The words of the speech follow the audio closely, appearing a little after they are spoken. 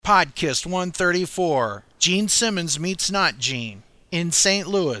Podcast 134, Gene Simmons Meets Not Gene, in St.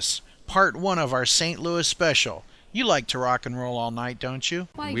 Louis, part 1 of our St. Louis special. You like to rock and roll all night, don't you?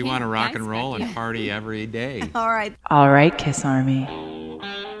 We want to rock and roll and party every day. All right, Kiss Army.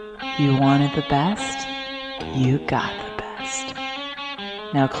 You wanted the best? You got the best.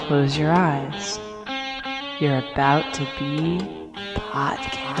 Now close your eyes. You're about to be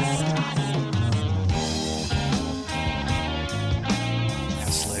podcast.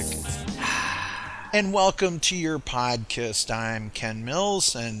 And welcome to your podcast. I'm Ken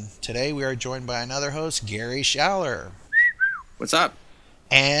Mills, and today we are joined by another host, Gary Schaller. What's up?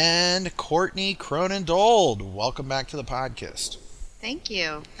 And Courtney Cronin-Dold. Welcome back to the podcast. thank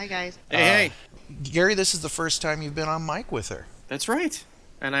you. Hi, guys. Hey. Gary, this is the first time you've been on mic with her. That's right.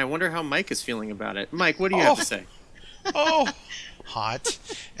 And I wonder how Mike is feeling about it. Mike, what do you have to say? Oh, hot.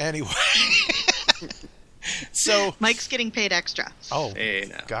 Anyway. So Mike's getting paid extra. Oh, Hey,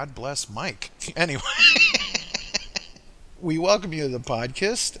 now. God bless Mike. Anyway, we welcome you to the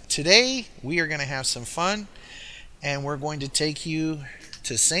podcast. Today, we are going to have some fun, and we're going to take you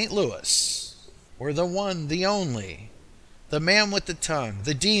to St. Louis, where the one, the only, the man with the tongue,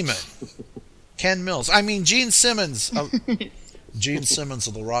 the demon, Gene Simmons. Gene Simmons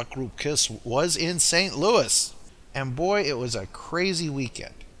of the rock group Kiss was in St. Louis. And boy, it was a crazy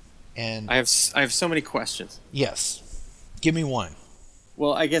weekend. And I have so many questions. yes, give me one.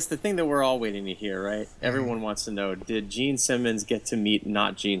 Well, I guess the thing that we're all waiting to hear, right? Everyone wants to know, did Gene Simmons get to meet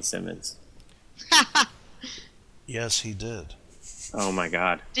not Gene Simmons? Yes, he did. Oh, my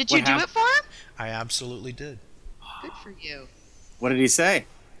God. Did you do it for him? I absolutely did. Good for you. What did he say?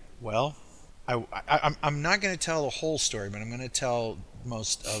 Well, I'm not going to tell the whole story, but I'm going to tell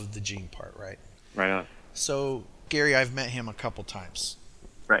most of the Gene part, right? Right on. So, Gary, I've met him a couple times.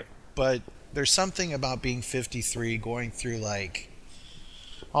 Right. But there's something about being 53, going through, like,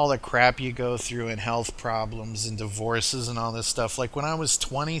 all the crap you go through and health problems and divorces and all this stuff. Like, when I was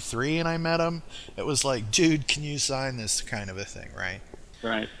 23 and I met him, it was like, dude, can you sign this kind of a thing, right?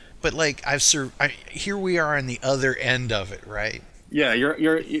 Right. But, like, here we are on the other end of it, right? Yeah,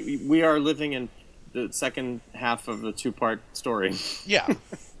 we are living in the second half of the two-part story. Yeah.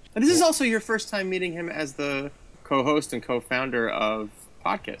 And this is also your first time meeting him as the co-host and co-founder of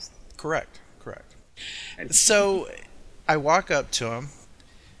Podcast. Correct. So I walk up to him,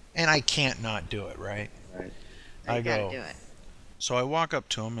 and I can't not do it, right? Right. You gotta do it. So I walk up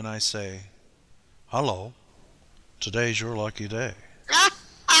to him and I say, "Hello, today's your lucky day.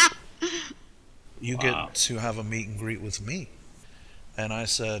 You get to have a meet and greet with me." And I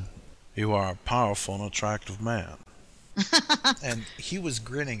said, "You are a powerful and attractive man." And he was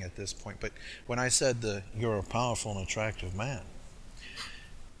grinning at this point, but when I said "you're a powerful and attractive man,"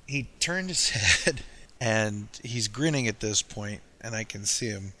 he turned his head, and he's grinning at this point, and I can see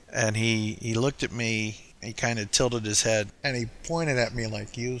him. And he looked at me, he kind of tilted his head, and he pointed at me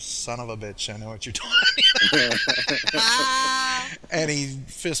like, "You son of a bitch, I know what you're doing." And he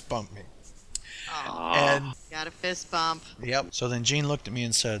fist bumped me. Oh, And got a fist bump. yep. So then Gene looked at me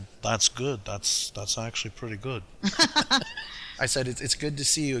and said, "That's good. That's actually pretty good." I said, "It's good to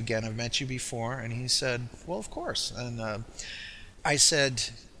see you again. I've met you before." And he said, "Well, of course." And I said,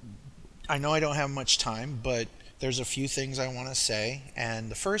 "I know I don't have much time, but there's a few things I want to say.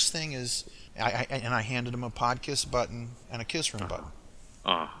 And the first thing is," I handed him a podcast button and a Kiss Room button.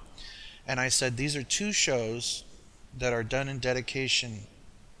 And I said, "These are two shows that are done in dedication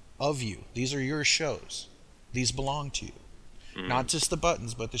of you. These are your shows. These belong to you. Not just the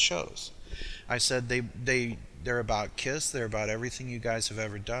buttons, but the shows." I said, they're about Kiss. They're about everything you guys have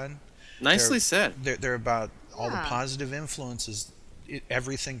ever done. Nicely said. They're about all the Yeah. positive influences,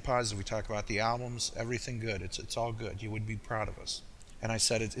 everything positive. We talk about the albums, everything good. It's all good. You would be proud of us. And I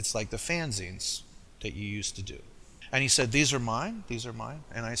said, it's like the fanzines that you used to do. And he said, "These are mine? These are mine?"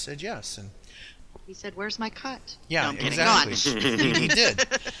 And I said, "Yes." And He said, "Where's my cut?" yeah, No, I'm kidding. exactly. He did.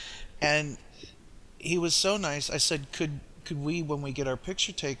 And he was so nice. I said, could we, when we get our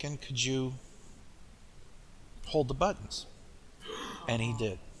picture taken, could you hold the buttons? And he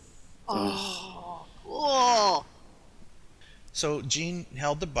did. Oh, cool. So Gene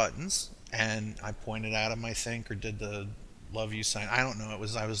held the buttons, and I pointed at him, I think, or did the love you sign. I don't know.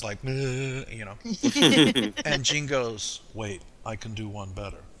 I was like, you know. And Gene goes, "Wait, I can do one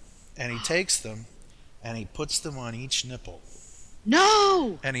better." And he takes them, and he puts them on each nipple.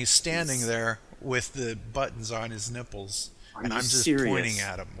 No! And he's standing there with the buttons on his nipples. Are And you I'm just serious? pointing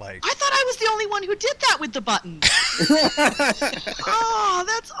at him like, I thought I was the only one who did that with the buttons. Oh,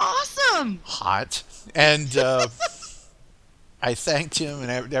 that's awesome. hot. And I thanked him,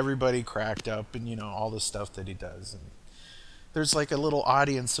 and everybody cracked up, and, you know, all the stuff that he does. And there's like a little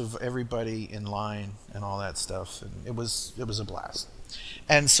audience of everybody in line and all that stuff, and it was a blast.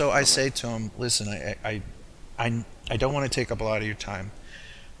 And so I say to him, listen, I don't want to take up a lot of your time,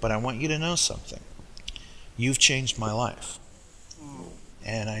 but I want you to know something. You've changed my life.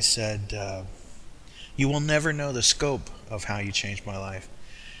 And I said, you will never know the scope of how you changed my life.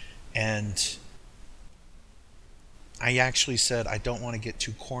 And I actually said, I don't want to get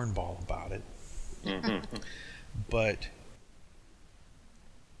too cornball about it. But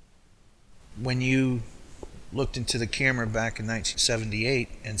when you looked into the camera back in 1978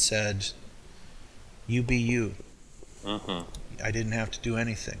 and said, you be you. I didn't have to do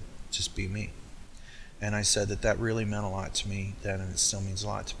anything, just be me. And I said that really meant a lot to me then, and it still means a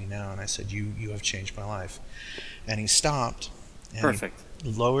lot to me now. And I said, you have changed my life. And he stopped. And Perfect.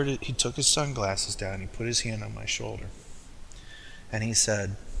 He lowered it. He took his sunglasses down. He put his hand on my shoulder. And he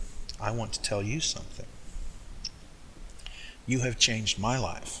said, I want to tell you something. You have changed my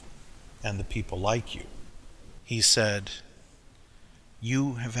life and the people like you. He said,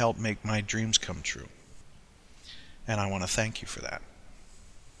 you have helped make my dreams come true. And I want to thank you for that.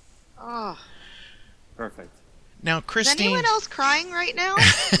 Oh. Perfect. Now, Is Christine... anyone else crying right now?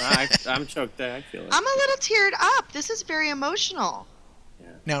 I'm choked there. I feel it. I'm a little teared up. This is very emotional.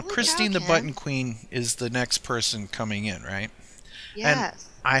 Now, Holy Christine cow, the Ken. Button Queen is the next person coming in, right? Yes.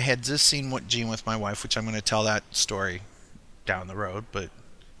 I had just seen What Gene with my wife, which I'm going to tell that story down the road, but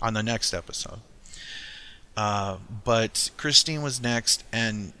on the next episode. But Christine was next,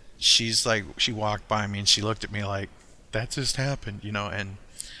 and she's like, she walked by me and she looked at me like, that just happened, you know, and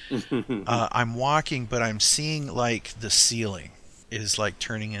I'm walking, but I'm seeing like the ceiling is like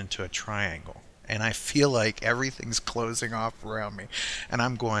turning into a triangle. And I feel like everything's closing off around me. And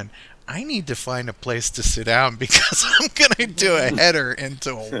I'm going, I need to find a place to sit down because I'm going to do a header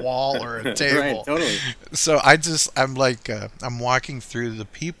into a wall or a table. Right, totally. So I'm like, I'm walking through the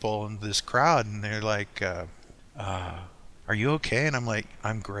people in this crowd, and they're like, are you okay? And I'm like,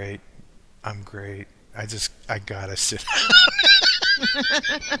 I'm great. I'm great. I gotta sit down.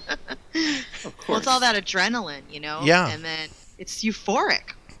 Of course. Well, it's all that adrenaline, you know? Yeah. And then it's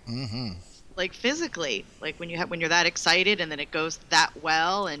euphoric. Mm-hmm. Like physically. Like when you're that excited and then it goes that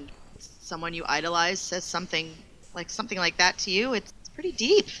well and someone you idolize says something like that to you, it's pretty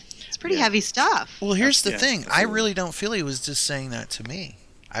deep. It's pretty heavy stuff. Well, here's the Yeah, thing. I absolutely. really don't feel he was just saying that to me.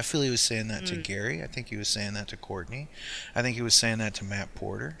 I feel he was saying that to Gary. I think he was saying that to Courtney. I think he was saying that to Matt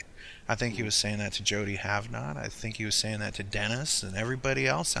Porter. I think he was saying that to Jody Havnot. I think he was saying that to Dennis and everybody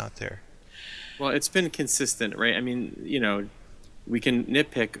else out there. Well, it's been consistent, right? I mean, you know, we can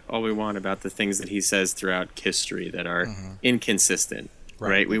nitpick all we want about the things that he says throughout history that are inconsistent,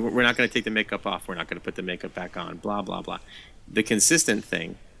 right? We're not going to take the makeup off. We're not going to put the makeup back on, blah, blah, blah. The consistent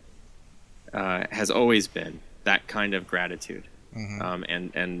thing has always been that kind of gratitude.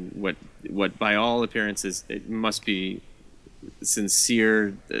 And what by all appearances, it must be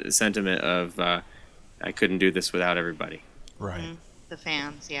sincere sentiment of I couldn't do this without everybody. Right. The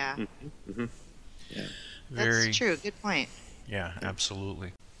fans, yeah. Yeah. That's true. Good point. Yeah,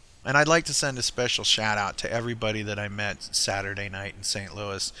 absolutely. And I'd like to send a special shout out to everybody that I met Saturday night in St.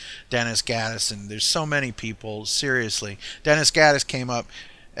 Louis. Dennis Gaddis, and there's so many people, seriously. Dennis Gaddis came up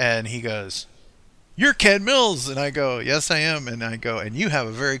and he goes, "You're Ken Mills." And I go, "Yes, I am." And I go, "And you have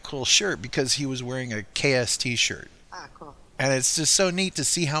a very cool shirt," because he was wearing a KST shirt. Ah, cool. And it's just so neat to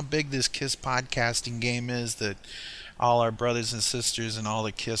see how big this KISS podcasting game is, that all our brothers and sisters and all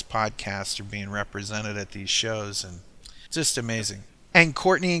the KISS podcasts are being represented at these shows, and just amazing. And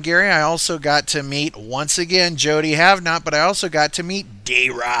Courtney and Gary, I also got to meet, once again, Jody Havnot, but I also got to meet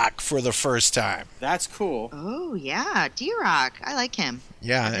D-Rock for the first time. That's cool. Oh, yeah. D-Rock. I like him.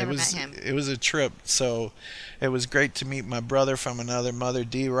 Yeah, I've never met him. It was a trip. So it was great to meet my brother from another mother,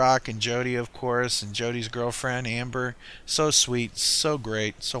 D-Rock, and Jody, of course, and Jody's girlfriend, Amber. So sweet, so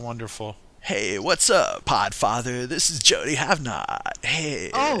great, so wonderful. Hey, what's up, Podfather? This is Jody Havnot.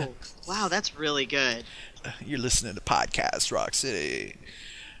 Hey. Oh, wow. That's really good. You're listening to Podcast Rock City.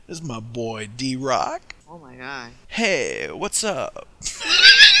 This is my boy, D-Rock. Oh, my God. Hey, what's up?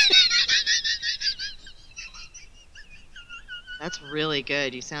 That's really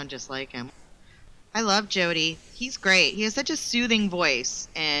good. You sound just like him. I love Jody. He's great. He has such a soothing voice,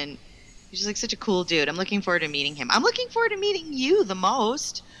 and he's just like such a cool dude. I'm looking forward to meeting him. I'm looking forward to meeting you the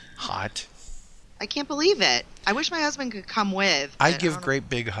most. Hot. I can't believe it. I wish my husband could come with. I but give don't know. great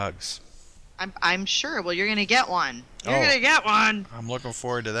big hugs. I'm sure. Well, you're gonna get one. You're Oh. gonna get one. I'm looking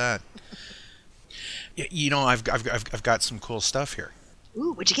forward to that. You know, I've got some cool stuff here.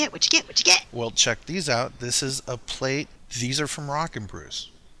 Ooh, what'd you get? What'd you get? What'd you get? Well, check these out. This is a plate. These are from Rock and Brews.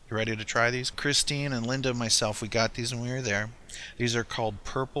 You ready to try these? Christine and Linda and myself, we got these when we were there. These are called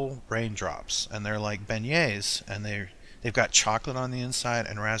Purple Raindrops, and they're like beignets, and they've got chocolate on the inside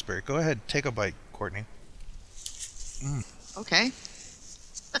and raspberry. Go ahead, take a bite, Courtney. Okay.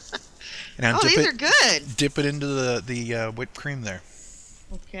 Now These are good. Dip it into the whipped cream there.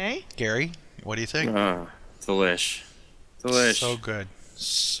 Okay. Gary, what do you think? Delish. So good.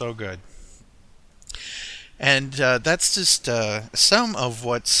 So good. And that's just some of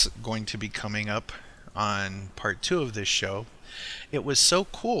what's going to be coming up on part 2 of this show. It was so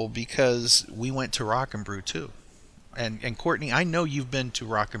cool because we went to Rock and Brew too. And Courtney, I know you've been to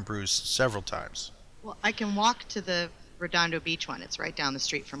Rock and Brews several times. Well, I can walk to the Redondo Beach one. It's right down the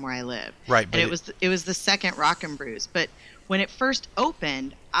street from where I live. Right. And it was the second Rock and Brews. But when it first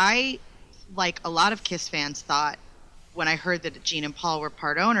opened, I, like a lot of Kiss fans, thought when I heard that Gene and Paul were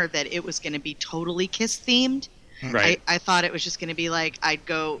part owner that it was going to be totally Kiss themed. Right. I thought it was just going to be like,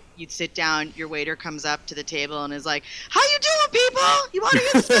 you'd sit down, your waiter comes up to the table and is like, "How you doing, people? You want to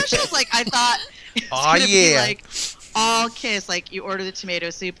hear the specials?" Like, I thought it was going to be like all Kiss. Like, you order the tomato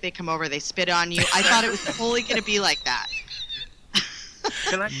soup, they come over, they spit on you. I thought it was totally going to be like that.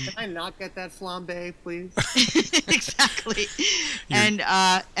 Can I not get that flambe, please? Exactly. And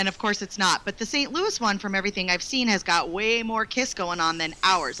of course it's not. But the St. Louis one, from everything I've seen, has got way more Kiss going on than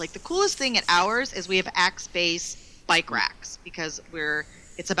ours. Like, the coolest thing at ours is we have Axe Base bike racks because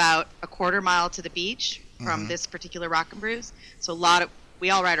it's about a quarter mile to the beach from this particular Rock and Brews. So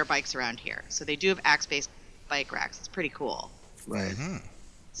we all ride our bikes around here. So they do have Axe Base bike racks. It's pretty cool. Right.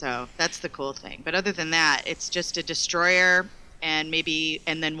 So that's the cool thing. But other than that, it's just a Destroyer and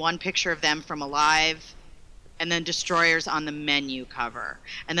then one picture of them from Alive, and then Destroyers on the menu cover,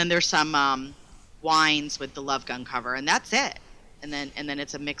 and then there's some wines with the Love Gun cover, and that's it. And then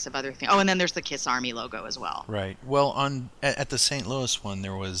it's a mix of other things. Oh, and then there's the Kiss Army logo as well. Right. Well, at the St. Louis one,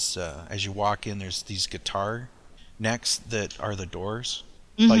 there was as you walk in, there's these guitar necks that are the Doors.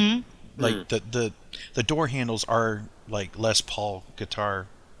 Like the door handles are like Les Paul guitar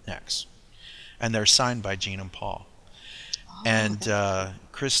necks, and they're signed by Gene and Paul. And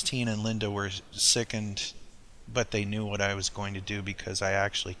Christine and Linda were sickened, but they knew what I was going to do because I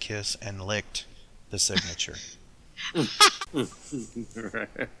actually kissed and licked the signature.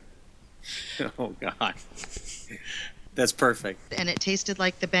 Oh, God. That's perfect. And it tasted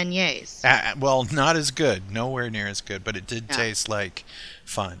like the beignets. Well, not as good. Nowhere near as good, but it did taste like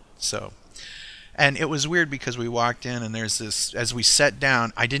fun. So, and it was weird because we walked in and there's this, as we sat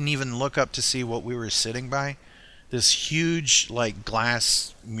down, I didn't even look up to see what we were sitting by. This huge, like,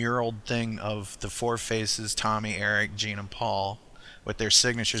 glass muraled thing of the Four Faces, Tommy, Eric, Gene, and Paul with their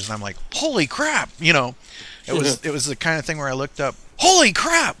signatures, and I'm like, holy crap! You know, it was the kind of thing where I looked up, holy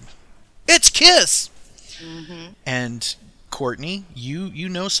crap! It's Kiss! And Courtney, you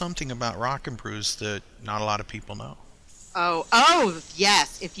know something about Rock and Brews that not a lot of people know. Oh,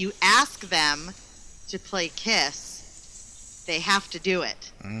 yes. If you ask them to play Kiss, they have to do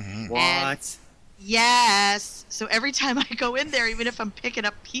it. What? Yes. So every time I go in there, even if I'm picking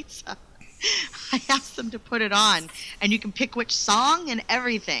up pizza, I ask them to put it on. And you can pick which song and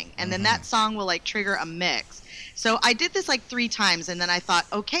everything. And then that song will, like, trigger a mix. So I did this, like, 3 times. And then I thought,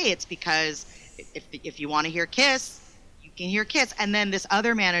 okay, it's because if you want to hear Kiss, you can hear Kiss. And then this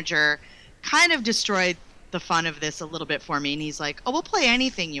other manager kind of destroyed the fun of this a little bit for me. And he's like, oh, we'll play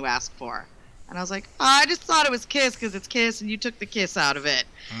anything you ask for. And I was like, I just thought it was Kiss because it's Kiss and you took the Kiss out of it.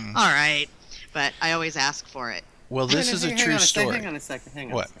 All right. But I always ask for it. Well, this is a true story. Hang on a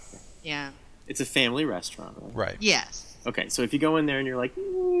second. What? Yeah. It's a family restaurant, right? Right. Yes. Okay, so if you go in there and you're like,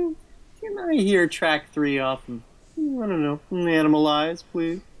 can I hear track 3 off of, I don't know, Animalize,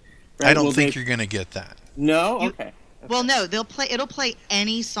 please? Right? I don't think you're going to get that. No? Okay. Well, no, it'll play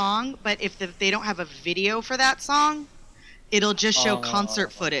any song, but if they don't have a video for that song, it'll just show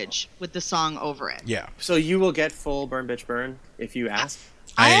concert footage with the song over it. Yeah. So you will get full Burn Bitch Burn if you ask?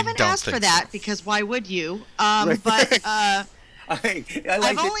 I haven't asked for that because why would you? But I've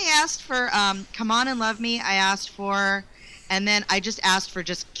only asked for Come On and Love Me. I asked for, and then I just asked for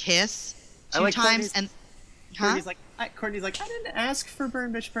just Kiss 2 times. And Courtney's like, I didn't ask for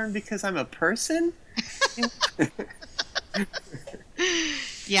Burn Bitch Burn because I'm a person.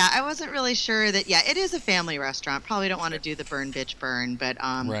 Yeah, I wasn't really sure that. Yeah, it is a family restaurant. Probably don't want to do the Burn Bitch Burn, but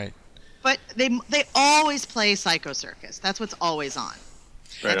right. But they always play Psycho Circus. That's what's always on.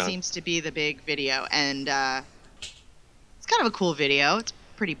 Right that on. seems to be the big video, and it's kind of a cool video. It's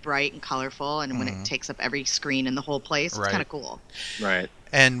pretty bright and colorful, and when it takes up every screen in the whole place, it's kind of cool. Right.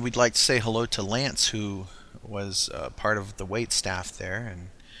 And we'd like to say hello to Lance, who was part of the wait staff there, and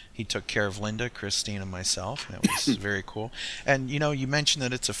He took care of Linda, Christine, and myself, and it was very cool. And, you mentioned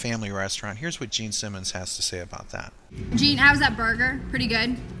that it's a family restaurant. Here's what Gene Simmons has to say about that. Gene, how's that burger? Pretty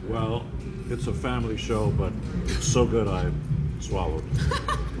good? Well, it's a family show, but it's so good I swallowed.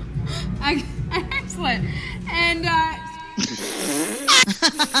 Excellent. And,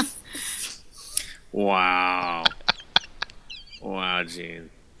 Wow. Wow, Gene.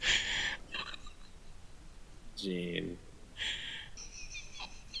 Gene.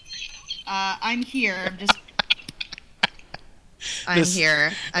 I'm here. I'm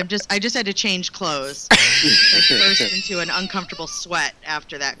here. I just had to change clothes. I burst into an uncomfortable sweat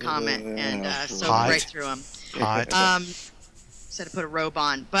after that comment and soaked right through them. Hot. Just had to put a robe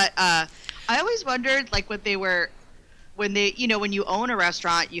on. But I always wondered, like, when you own a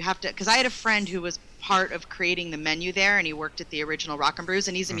restaurant, you have to, because I had a friend who was part of creating the menu there, and he worked at the original Rock and Brews,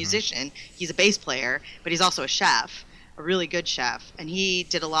 and he's a musician. He's a bass player, but he's also a chef. A really good chef, and he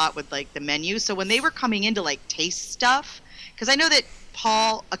did a lot with like the menu. So when they were coming in to like taste stuff, because I know that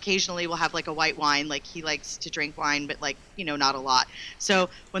Paul occasionally will have like a white wine, like he likes to drink wine, but like, not a lot. So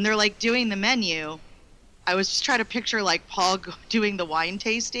when they're like doing the menu, I was just trying to picture like Paul doing the wine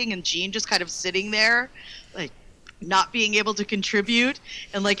tasting and Gene just kind of sitting there like not being able to contribute.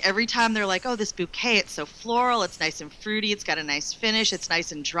 And like every time they're like, oh, this bouquet, it's so floral, it's nice and fruity, it's got a nice finish, it's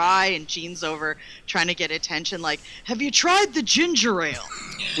nice and dry, and Gene's over trying to get attention like, have you tried the ginger ale?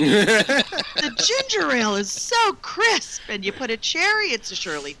 The ginger ale is so crisp, and you put a cherry, it's a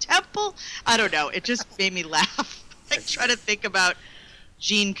Shirley Temple. I don't know, it just made me laugh. Like trying to think about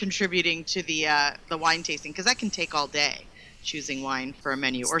Gene contributing to the wine tasting, because that can take all day, choosing wine for a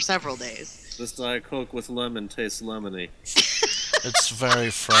menu, or several days. This Diet Coke with lemon tastes lemony. It's very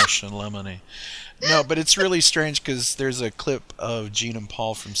fresh and lemony. No, but it's really strange because there's a clip of Gene and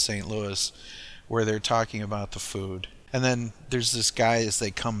Paul from St. Louis where they're talking about the food. And then there's this guy, as they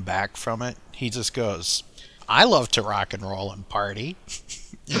come back from it, he just goes, I love to rock and roll and party.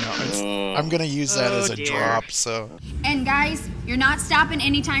 I'm going to use that as a drop. So. And guys, you're not stopping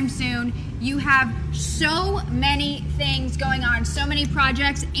anytime soon. You have so many things going on, so many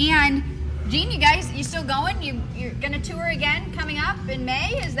projects, and Gene, you still going? You're going to tour again coming up in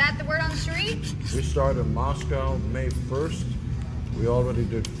May? Is that the word on the street? We start in Moscow May 1st. We already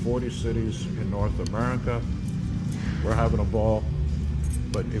did 40 cities in North America. We're having a ball.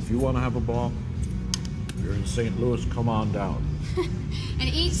 But if you want to have a ball, you're in St. Louis, come on down. And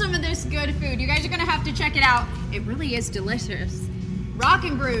eat some of this good food. You guys are going to have to check it out. It really is delicious. Rock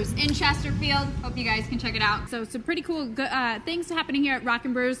and Brews in Chesterfield. Hope you guys can check it out. So some pretty cool things happening here at Rock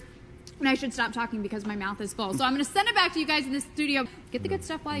and Brews. And I should stop talking because my mouth is full. So I'm going to send it back to you guys in the studio. Get the good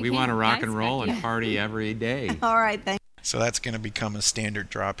stuff while you can. We want to rock and roll and party every day. All right, thanks. So that's going to become a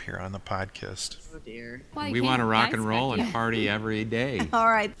standard drop here on the podcast. Oh, dear. We want to rock and roll and party every day. All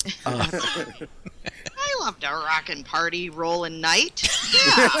right. I love to rock and party, roll and night.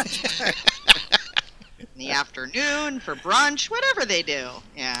 Yeah. In the afternoon, for brunch, whatever they do.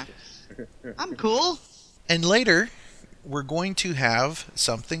 Yeah. I'm cool. And later, we're going to have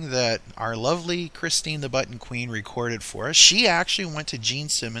something that our lovely Christine the Button Queen recorded for us. She actually went to Gene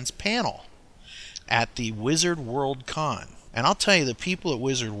Simmons' panel at the Wizard World Con. And I'll tell you, the people at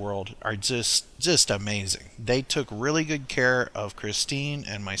Wizard World are just amazing. They took really good care of Christine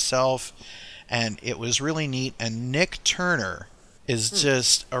and myself, and it was really neat. And Nick Turner is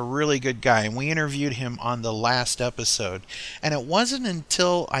just a really good guy, and we interviewed him on the last episode. And it wasn't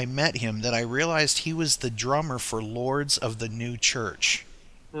until I met him that I realized he was the drummer for Lords of the New Church.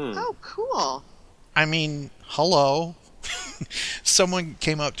 Oh, cool. I mean, hello. Someone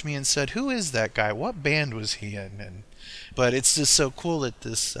came up to me and said, who is that guy? What band was he in? But it's just so cool that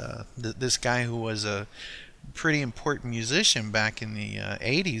this guy who was a pretty important musician back in the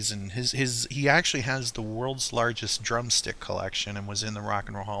 80s, and he actually has the world's largest drumstick collection and was in the Rock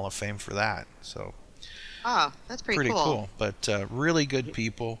and Roll Hall of Fame for that. So oh, that's pretty cool. But really good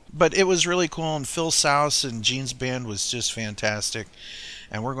people. But it was really cool, and Phil Souse and Gene's band was just fantastic.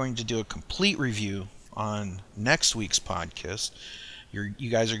 And we're going to do a complete review on next week's podcast. You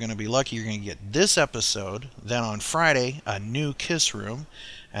guys are going to be lucky. You're going to get this episode. Then on Friday, a new Kiss Room.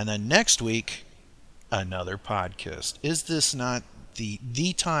 And then next week, another podcast. Is this not the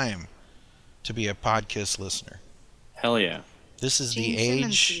time to be a podcast listener? Hell yeah. This is Gene the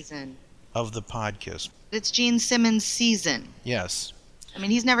Simmons age season. of the podcast. It's Gene Simmons' season. Yes. I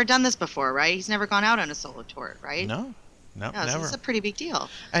mean, he's never done this before, right? He's never gone out on a solo tour, right? No, So never. it's a pretty big deal.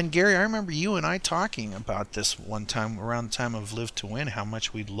 And Gary, I remember you and I talking about this one time around the time of Live to Win, how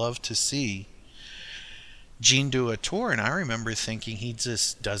much we'd love to see Gene do a tour. And I remember thinking he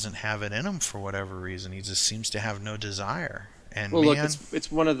just doesn't have it in him for whatever reason. He just seems to have no desire. And well, man, look,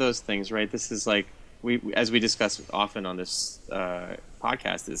 it's one of those things, right? This is like as we discuss often on this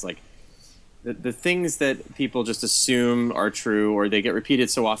podcast, is like the things that people just assume are true, or they get repeated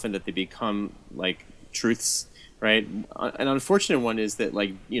so often that they become like truths, right? An unfortunate one is that,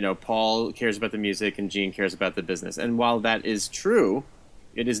 like, Paul cares about the music and Gene cares about the business. And while that is true,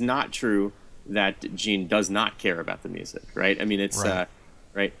 it is not true that Gene does not care about the music, right? I mean, it's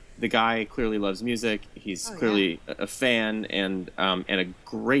right. The guy clearly loves music. He's clearly a fan and a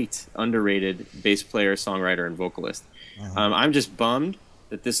great underrated bass player, songwriter, and vocalist. I'm just bummed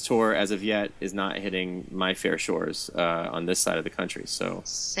that this tour, as of yet, is not hitting my fair shores on this side of the country. So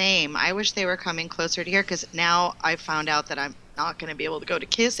same. I wish they were coming closer to here, because now I found out that I'm not going to be able to go to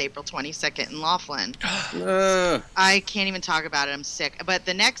KISS April 22nd in Laughlin. I can't even talk about it. I'm sick. But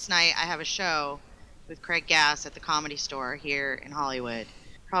the next night, I have a show with Craig Gass at the Comedy Store here in Hollywood.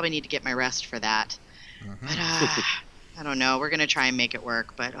 Probably need to get my rest for that. But I don't know. We're going to try and make it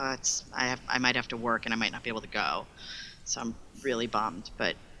work, but I might have to work and I might not be able to go. So I'm really bummed.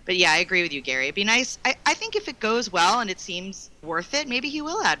 But yeah, I agree with you, Gary. It'd be nice. I think if it goes well and it seems worth it, maybe he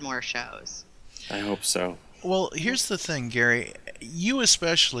will add more shows. I hope so. Well, here's the thing, Gary. You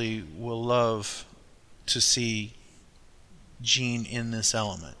especially will love to see Gene in this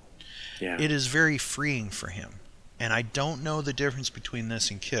element. Yeah. It is very freeing for him. And I don't know the difference between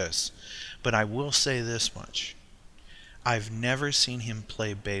this and KISS, but I will say this much. I've never seen him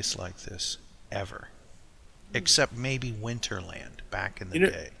play bass like this, ever. Except maybe Winterland back in the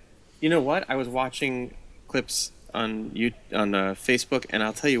day. You know what? I was watching clips on Facebook, and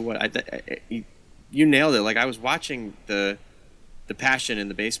I'll tell you what, you nailed it. Like, I was watching the passion in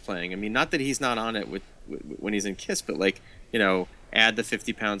the bass playing. I mean, not that he's not on it when he's in KISS, but like, add the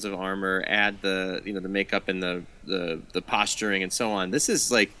 50 pounds of armor, add the the makeup and the posturing and so on. This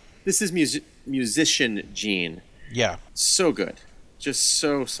is musician Gene. Yeah. So good. Just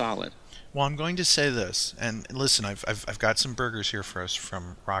so solid. Well, I'm going to say this, and listen, I've got some burgers here for us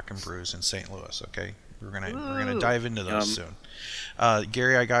from Rock and Brews in St. Louis. Okay, we're gonna dive into those soon.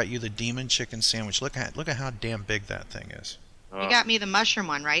 Gary, I got you the Demon Chicken Sandwich. Look at how damn big that thing is. You got me the mushroom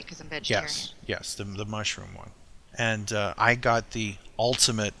one, right? Because I'm vegetarian. Yes, the mushroom one. And I got the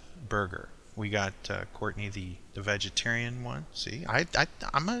ultimate burger. We got Courtney the vegetarian one. See,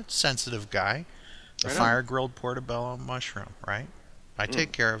 I'm a sensitive guy. The fire grilled portobello mushroom, right? I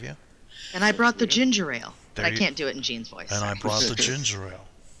take care of you. And I brought the ginger ale. But I can't do it in Gene's voice. And I brought the ginger ale.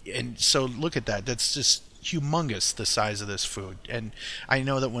 And so look at that. That's just humongous, the size of this food. And I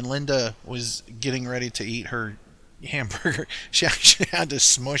know that when Linda was getting ready to eat her hamburger, she actually had to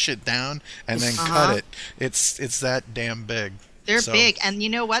smush it down and then cut it. It's that damn big. They're big. And you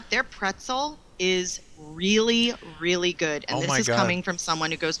know what? Their pretzel is really, really good. And this is coming from someone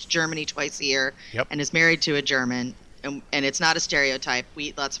who goes to Germany twice a year and is married to a German. And it's not a stereotype. We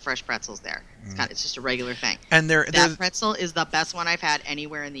eat lots of fresh pretzels there. It's just a regular thing. And that pretzel is the best one I've had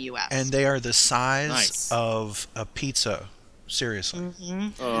anywhere in the U.S. And they are the size of a pizza. Seriously.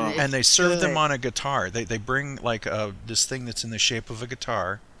 And they serve them on a guitar. They bring like this thing that's in the shape of a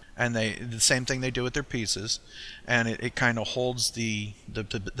guitar, and the same thing they do with their pizzas, and it kind of holds the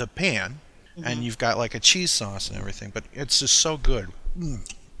pan, and you've got like a cheese sauce and everything, but it's just so good.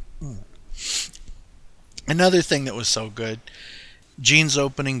 Another thing that was so good, Gene's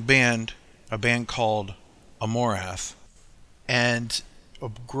opening band, a band called Amorath, and a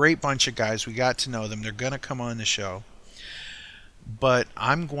great bunch of guys. We got to know them. They're going to come on the show. But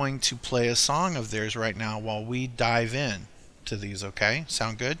I'm going to play a song of theirs right now while we dive in to these, okay?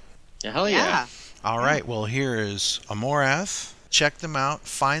 Sound good? Yeah, hell yeah. All right, well, here is Amorath. Check them out.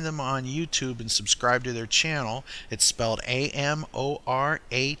 Find them on YouTube and subscribe to their channel. It's spelled Amorath,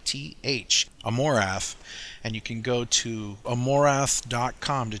 Amorath. And you can go to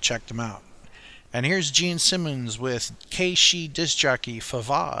amorath.com to check them out. And here's Gene Simmons with Keishi disc jockey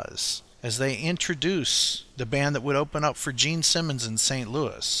Favaz as they introduce the band that would open up for Gene Simmons in St.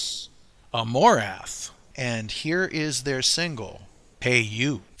 Louis, Amorath. And here is their single, Hey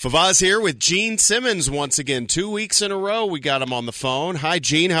You. Favaz here with Gene Simmons once again. 2 weeks in a row we got him on the phone. Hi,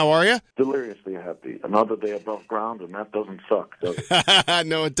 Gene. How are you? Deliriously happy. Another day above ground, and that doesn't suck, does it?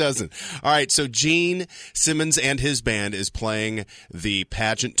 No, it doesn't. All right, so Gene Simmons and his band is playing the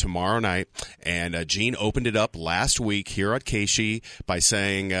pageant tomorrow night, and Gene opened it up last week here at Keishi by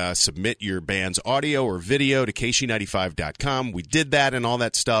saying submit your band's audio or video to Keishi95.com. We did that and all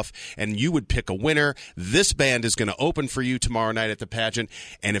that stuff, and you would pick a winner. This band is going to open for you tomorrow night at the pageant,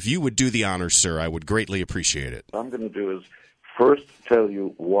 and if you would do the honors, sir, I would greatly appreciate it. What I'm going to do is first tell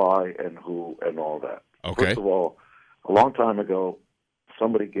you why and who and all that. Okay. First of all, a long time ago,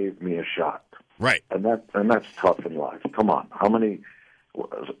 somebody gave me a shot. Right. And that's tough in life. Come on.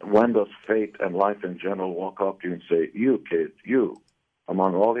 When does fate and life in general walk up to you and say, you, kid, you,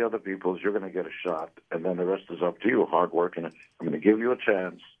 among all the other peoples, you're going to get a shot, and then the rest is up to you, hard work, and I'm going to give you a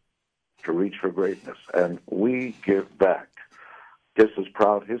chance to reach for greatness. And we give back. Kiss's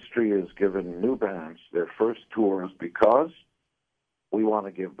proud history has given new bands their first tours because we want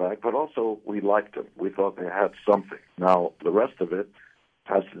to give back, but also we liked them. We thought they had something. Now, the rest of it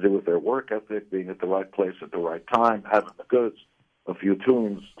has to do with their work ethic, being at the right place at the right time, having the goods, a few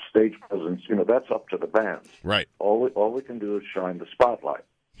tunes, stage presence. That's up to the bands. Right. All we can do is shine the spotlight.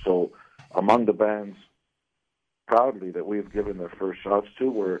 So among the bands proudly that we've given their first shots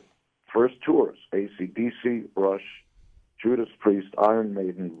to were first tours, AC/DC, Rush, Judas Priest, Iron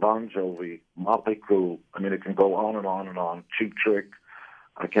Maiden, Bon Jovi, Motley Crue. I mean, it can go on and on and on. Cheap Trick.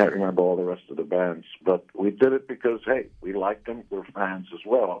 I can't remember all the rest of the bands. But we did it because, hey, we liked them. We're fans as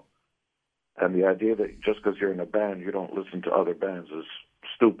well. And the idea that just because you're in a band, you don't listen to other bands is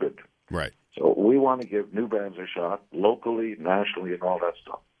stupid. Right. So we want to give new bands a shot, locally, nationally, and all that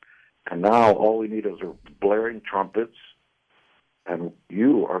stuff. And now all we need is blaring trumpets, and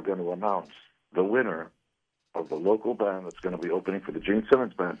you are going to announce the winner of the local band that's going to be opening for the Gene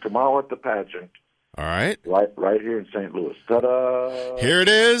Simmons Band tomorrow at the pageant. All right. Right here in St. Louis. Ta-da! Here it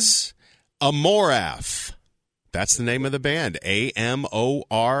is, Amorath. That's the name of the band, Amorath.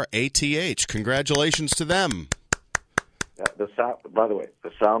 Congratulations to them. Yeah, by the way,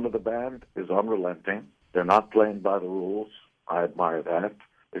 the sound of the band is unrelenting. They're not playing by the rules. I admire that.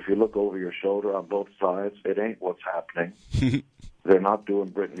 If you look over your shoulder on both sides, it ain't what's happening. They're not doing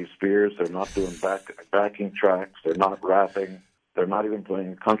Britney Spears. They're not doing backing tracks. They're not rapping. They're not even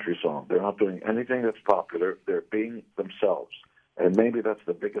playing a country song. They're not doing anything that's popular. They're being themselves. And maybe that's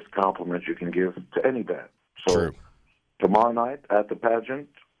the biggest compliment you can give to any band. So True. Tomorrow night at the pageant,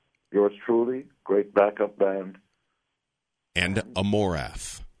 yours truly, great backup band. And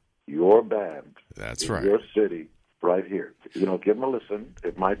Amorath. Your band. That's in right. Your city, right here. Give them a listen.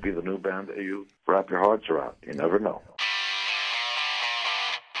 It might be the new band that you wrap your hearts around. You never know.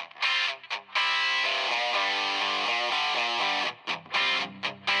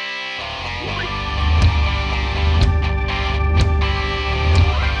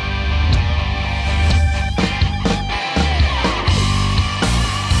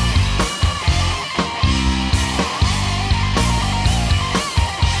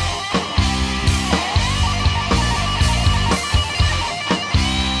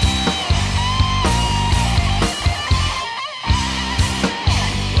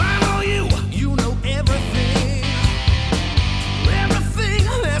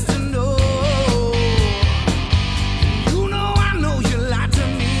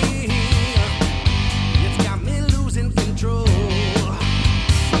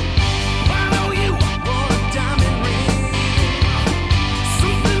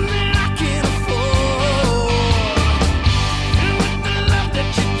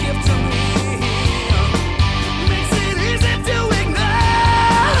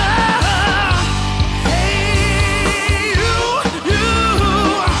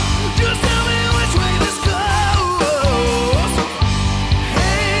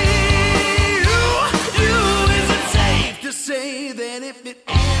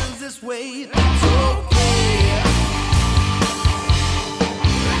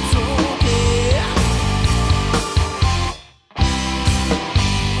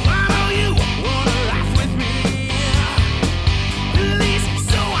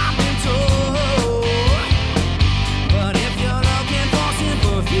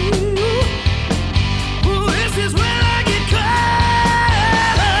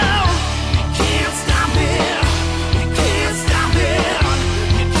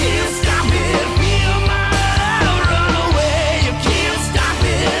 Feel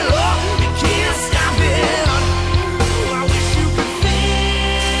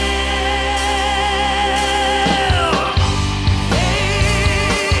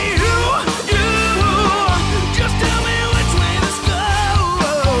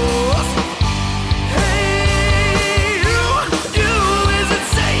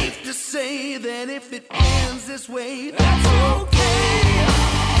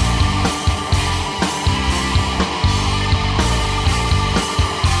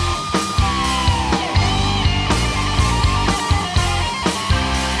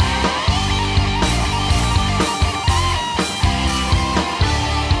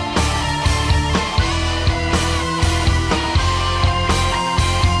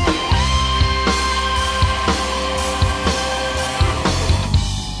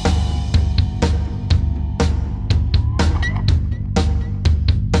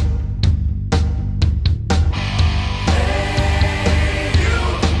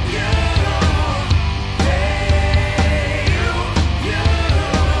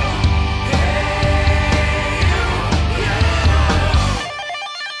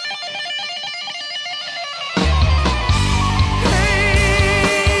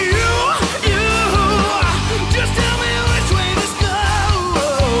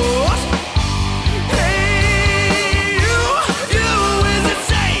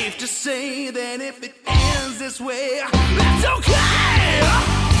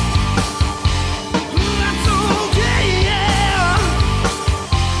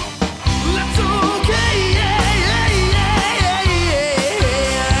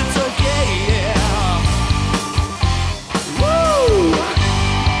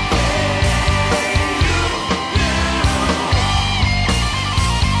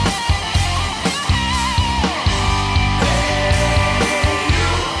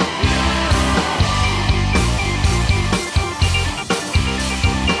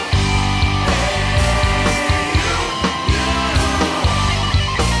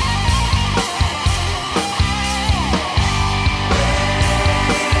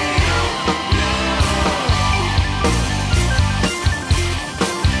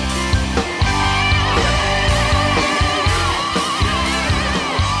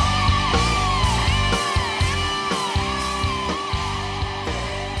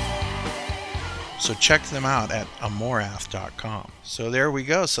So check them out at amorath.com. So there we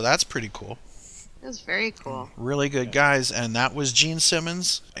go. So that's pretty cool. That was very cool. Really good guys. And that was Gene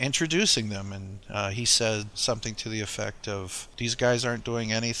Simmons introducing them. And he said something to the effect of, these guys aren't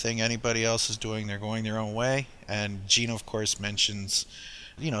doing anything anybody else is doing. They're going their own way. And Gene, of course, mentions,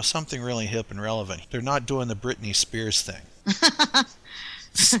 something really hip and relevant. They're not doing the Britney Spears thing.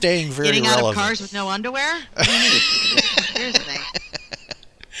 Staying very Getting relevant. out of cars with no underwear? What do you mean? Here's the thing.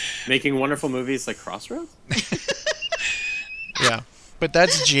 Making wonderful movies like Crossroads? Yeah. But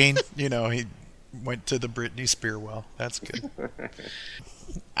that's Gene. He went to the Britney Spears well. That's good.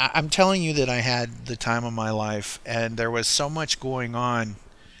 I'm telling you that I had the time of my life, and there was so much going on.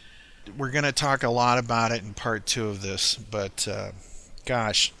 We're going to talk a lot about it in part 2 of this, but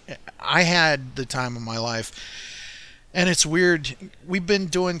gosh, I had the time of my life. And it's weird. We've been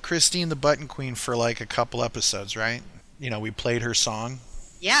doing Christine the Button Queen for like a couple episodes, right? We played her song.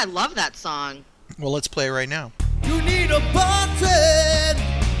 Yeah, I love that song. Well, let's play it right now. You need a button.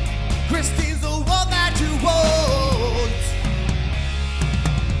 Christine's the one that you want.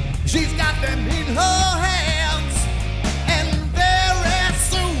 She's got them in her hands, and very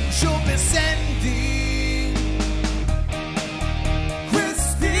soon she'll be sending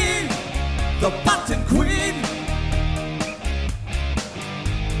Christine, the Button Queen.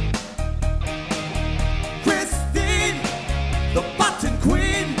 Christine, the Button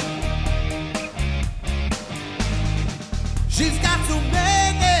Queen. She's got so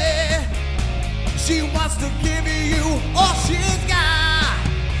many. She wants to give you all she's got.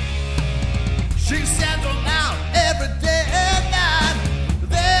 She sends them out every day and night.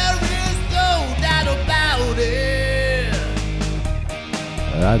 There is no doubt about it.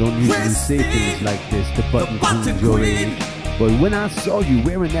 I don't usually say things like this to Button Queen's your age. But when I saw you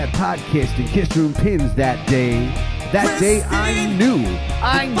wearing that podcasting Kiss Room pins that day I knew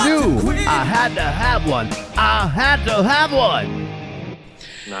I had to have one. I had to have one.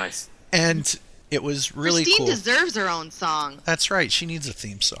 Nice. And it was really Christine cool. deserves her own song. That's right. She needs a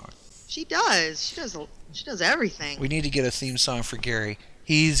theme song. She does. She does everything. We need to get a theme song for Gary.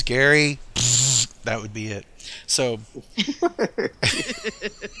 He's Gary. That would be it. So.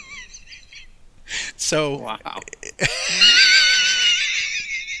 Wow.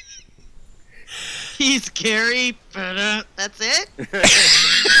 He's Gary. That's it?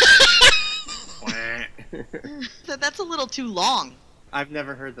 That's a little too long. I've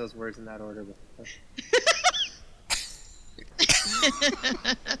never heard those words in that order before.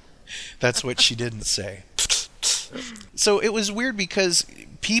 That's what she didn't say. So it was weird because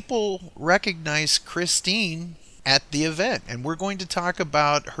people recognize Christine at the event, and we're going to talk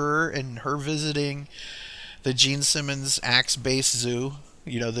about her and her visiting the Gene Simmons Axe Base Zoo,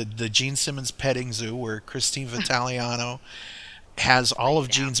 the Gene Simmons petting zoo, where Christine Vitaliano has all of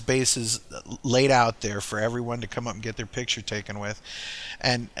Gene's bases laid out there for everyone to come up and get their picture taken with.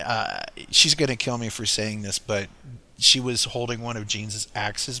 And she's going to kill me for saying this, but she was holding one of Gene's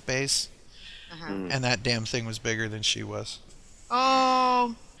Axe's base, and that damn thing was bigger than she was.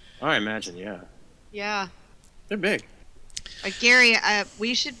 Oh. I imagine, yeah. Yeah. They're big. Gary,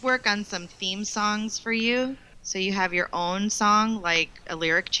 we should work on some theme songs for you. So you have your own song, like a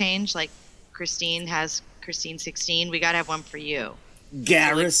lyric change, like Christine has Christine 16. We got to have one for you.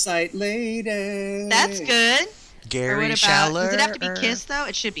 Garricite Lady. That's good. Gary Schaller. Does it have to be Kiss, though?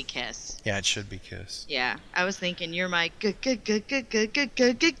 It should be Kiss. Yeah, it should be Kiss. Yeah. I was thinking, you're my Gary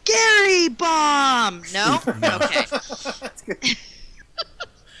bomb. No? Okay. That's good.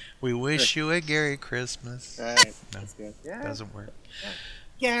 We wish you a Gary Christmas. Right. No, That's good. Yeah. Doesn't work. Yeah.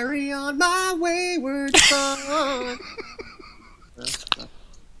 Gary on my wayward son.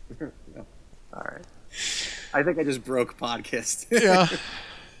 No. All right. I think I just broke podcast. Yeah.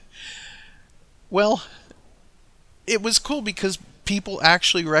 Well, it was cool because people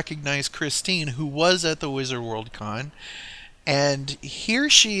actually recognized Christine, who was at the Wizard World Con, and here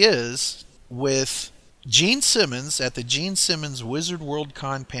she is with Gene Simmons at the Gene Simmons Wizard World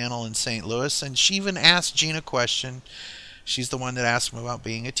Con panel in St. Louis, and she even asked Gene a question. She's the one that asked him about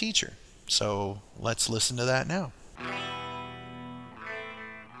being a teacher. So let's listen to that now.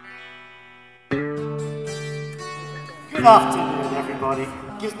 Good afternoon, everybody.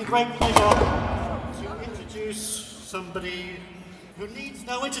 It gives me great pleasure to introduce somebody who needs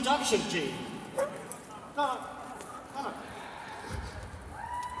no introduction, Gene. No.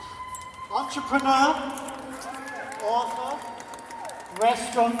 Entrepreneur, author,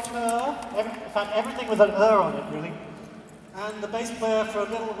 restaurateur, in fact everything with an on it, really. And the bass player for a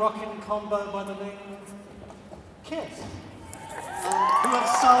little rockin' combo by the name of Kiss. Who have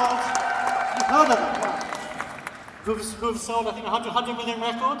sold, you've heard of them, right? Who have sold, I think, 100 million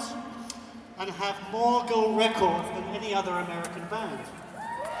records. and have more gold records than any other American band.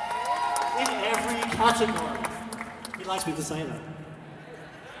 In every category. He likes me to say that.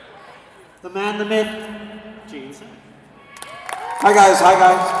 The man, the myth, Gene Simmons. Hi guys.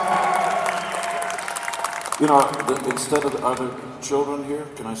 You know, instead of are there children here?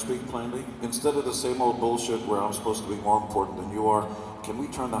 Can I speak plainly? Instead of the same old bullshit where I'm supposed to be more important than you are, can we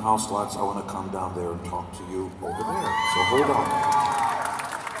turn the house lights? I want to come down there and talk to you over there. So hold on.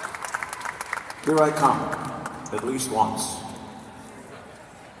 Here I come, at least once.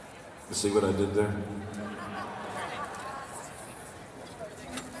 You see what I did there?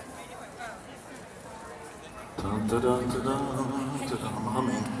 Dun, dun, dun, dun, dun, dun, I'm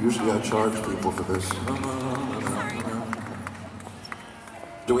humming. Usually I charge people for this.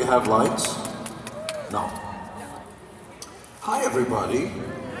 Do we have lights? No. Hi, everybody.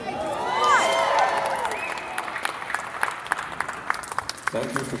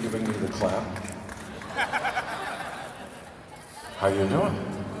 Thank you for giving me the clap. How you doing?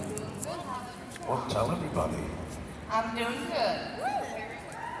 Well, tell everybody. I'm doing good.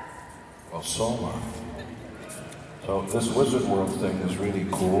 Well, so am I. So this Wizard World thing is really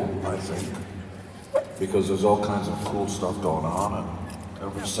cool, I think, because there's all kinds of cool stuff going on, and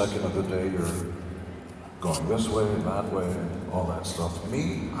every second of the day you're going this way and that way and all that stuff.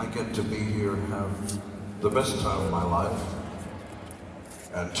 Me, I get to be here and have the best time of my life.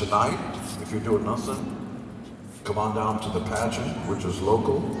 And tonight, if you're doing nothing, come on down to the pageant, which is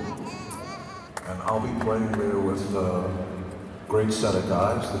local, and I'll be playing there with a great set of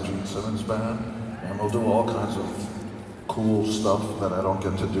guys, the Gene Simmons Band, and we'll do all kinds of cool stuff that I don't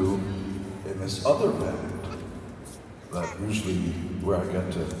get to do in this other band, that usually where I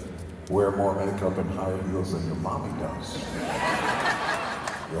get to wear more makeup and higher heels than your mommy does.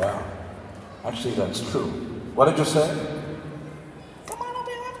 Yeah, actually that's true. What did you say?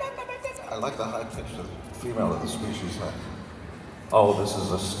 I like the high pitch the female of the species had. Oh, this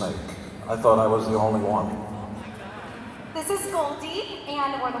is a snake. I thought I was the only one. This is Goldie,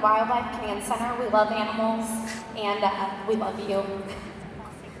 and we're the Wildlife Command Center. We love animals, and we love you.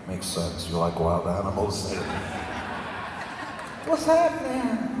 Makes sense. You like wild animals. What's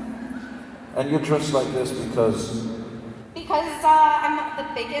happening? And you're dressed like this because? Because I'm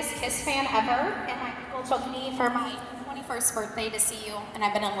the biggest Kiss fan ever, and my uncle took me for my 21st birthday to see you, and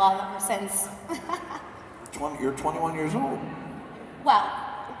I've been in love ever since. You're 21 years old. Well,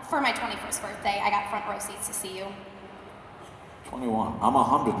 for my 21st birthday, I got front row seats to see you. 21. I'm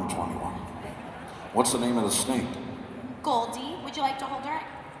 121. What's the name of the snake? Goldie, would you like to hold her?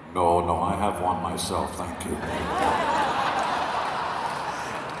 No, I have one myself, thank you.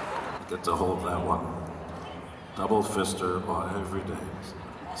 Get to hold that one. Double fister every day.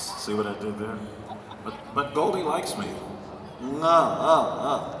 See what I did there? But Goldie likes me.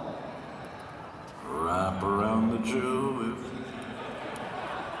 Wrap around the Jew.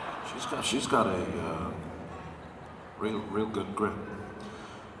 She's got a real good grip.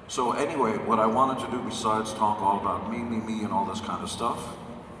 So anyway, what I wanted to do besides talk all about me, and all this kind of stuff,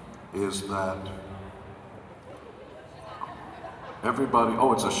 is that everybody,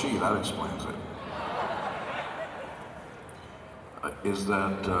 oh, it's a she, that explains it. Is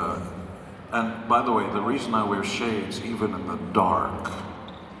that, and by the way, the reason I wear shades even in the dark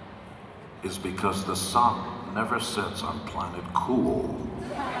is because the sun never sets on planet cool.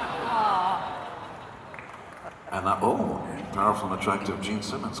 And oh, powerful and attractive Gene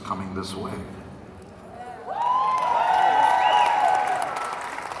Simmons coming this way.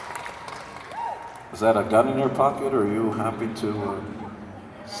 Is that a gun in your pocket, or are you happy to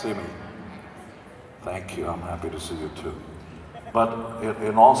see me? Thank you, I'm happy to see you too. But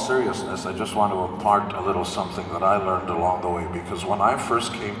in all seriousness, I just want to impart a little something that I learned along the way, because when I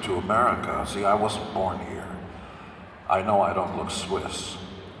first came to America, see, I wasn't born here. I know I don't look Swiss.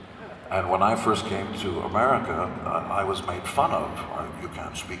 And when I first came to America, I was made fun of. You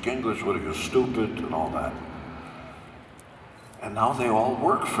can't speak English, what are you, stupid, and all that. And now they all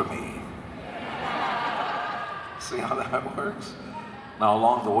work for me. See how that works? Now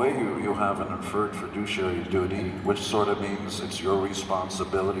along the way you have an inferred fiduciary duty, which sort of means it's your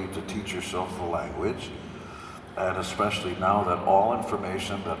responsibility to teach yourself the language. And especially now that all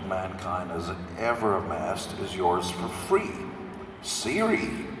information that mankind has ever amassed is yours for free. Siri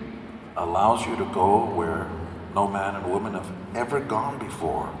allows you to go where no man and woman have ever gone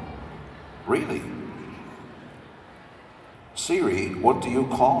before. Really? Siri, what do you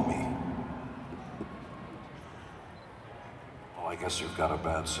call me? Oh, I guess you've got a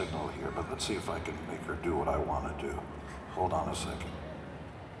bad signal here, but let's see if I can make her do what I want to do. Hold on a second.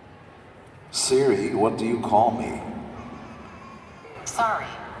 Siri, what do you call me? Sorry,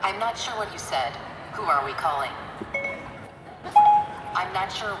 I'm not sure what you said. Who are we calling? I'm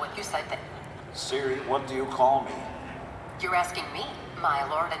not sure what you said. Siri, what do you call me? You're asking me, my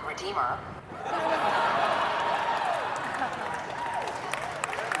Lord and Redeemer.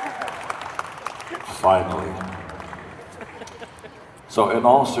 Finally. So in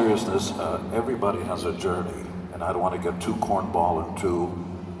all seriousness, everybody has a journey, and I don't want to get too cornball and too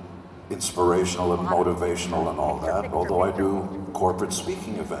inspirational and motivational and all that, although I do corporate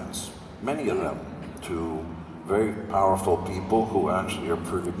speaking events, many of them, to very powerful people who actually are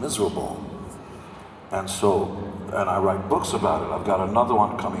pretty miserable. And I write books about it. I've got another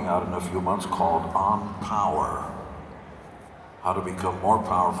one coming out in a few months called On Power. How to become more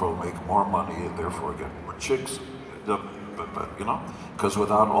powerful, make more money, and therefore get more chicks. You know, because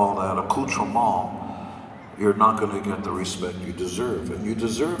without all that accoutrement, you're not going to get the respect you deserve. And you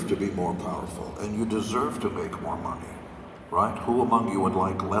deserve to be more powerful, and you deserve to make more money, right? Who among you would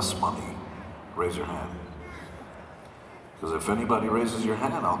like less money? Raise your hand. Because if anybody raises your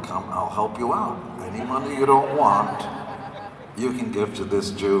hand, I'll help you out. Any money you don't want, you can give to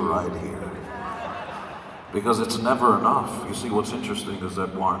this Jew right here. Because it's never enough. You see, what's interesting is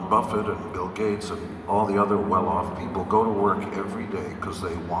that Warren Buffett and Bill Gates and all the other well-off people go to work every day because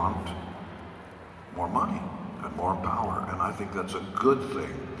they want more money and more power. And I think that's a good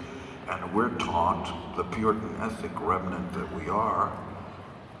thing. And we're taught, the Puritan ethic remnant that we are,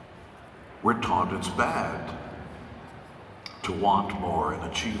 we're taught it's bad to want more and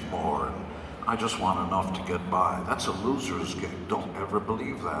achieve more. And I just want enough to get by. That's a loser's game. Don't ever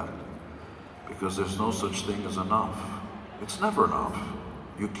believe that. Because there's no such thing as enough. It's never enough.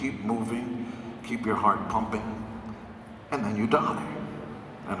 You keep moving, keep your heart pumping, and then you die.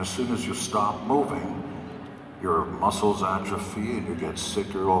 And as soon as you stop moving, your muscles atrophy and you get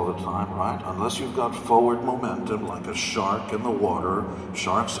sicker all the time, right? Unless you've got forward momentum like a shark in the water,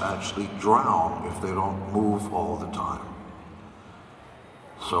 sharks actually drown if they don't move all the time.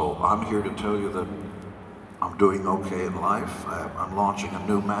 So I'm here to tell you that I'm doing okay in life. I'm launching a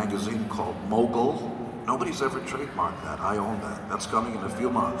new magazine called Mogul. Nobody's ever trademarked that. I own that. That's coming in a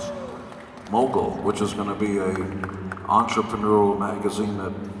few months. Mogul, which is going to be an entrepreneurial magazine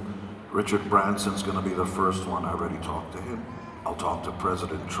that Richard Branson's going to be the first one. I already talked to him. I'll talk to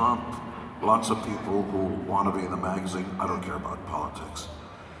President Trump. Lots of people who want to be in the magazine. I don't care about politics.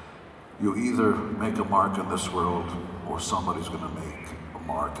 You either make a mark in this world or somebody's going to make a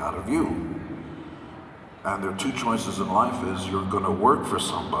mark out of you. And there are two choices in life: is you're going to work for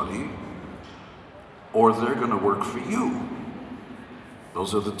somebody or they're going to work for you.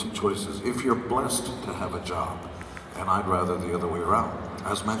 Those are the two choices. If you're blessed to have a job, and I'd rather the other way around.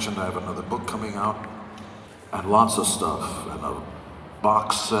 As mentioned, I have another book coming out and lots of stuff, and a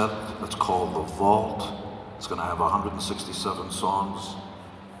box set that's called The Vault. It's going to have 167 songs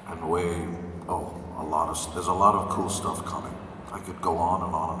and there's a lot of cool stuff coming. I could go on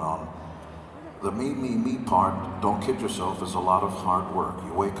and on and on. The me part, don't kid yourself, is a lot of hard work.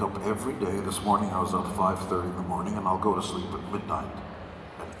 You wake up every day. This morning I was up 5:30 in the morning and I'll go to sleep at midnight.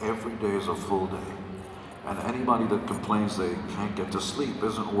 And every day is a full day. And anybody that complains they can't get to sleep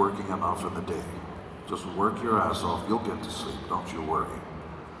isn't working enough in the day. Just work your ass off, you'll get to sleep, don't you worry.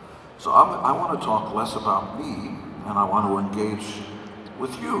 So I want to talk less about me and I want to engage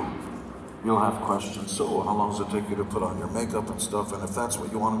with you. You'll have questions. So how long does it take you to put on your makeup and stuff? And if that's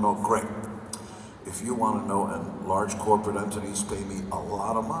what you want to know, great. If you want to know, and large corporate entities pay me a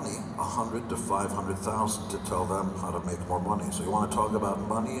lot of money, $100,000 to $500,000 to tell them how to make more money. So you want to talk about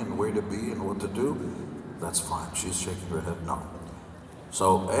money and where to be and what to do? That's fine. She's shaking her head no.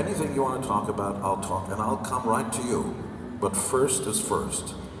 So anything you want to talk about, I'll talk, and I'll come right to you. But first is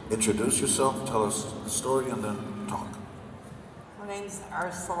first. Introduce yourself, tell us the story, and then talk. My name's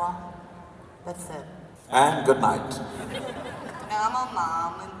Ursula. That's it. And good night. I'm a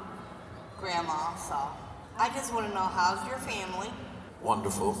mom and grandma, so I just want to know, how's your family?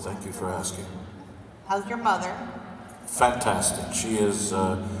 Wonderful. Thank you for asking. How's your mother? Fantastic. She is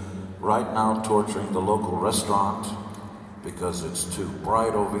right now torturing the local restaurant because it's too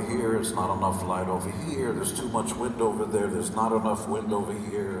bright over here, it's not enough light over here, there's too much wind over there, there's not enough wind over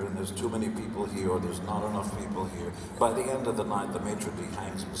here, and there's too many people here, or there's not enough people here. By the end of the night, the maitre d'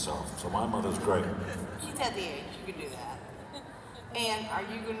 hangs himself. So my mother's great. She's at the age, you can do that. And are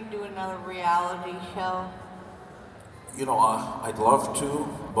you going to do another reality show? You know, I'd love to.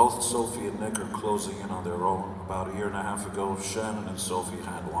 Both Sophie and Nick are closing in on their own. About a year and a half ago, Shannon and Sophie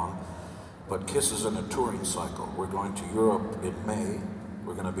had one. But KISS is in a touring cycle. We're going to Europe in May.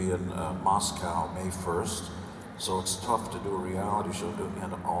 We're going to be in Moscow May 1st. So it's tough to do a reality show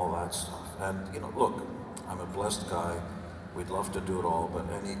and all that stuff. And, you know, look, I'm a blessed guy. We'd love to do it all, but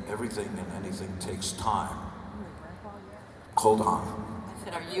everything and anything takes time. Hold on. I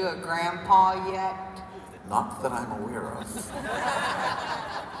said, are you a grandpa yet? Not that I'm aware of.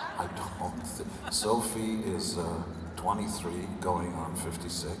 I don't. Sophie is 23, going on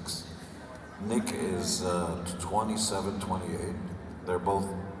 56. Nick is 27, 28. They're both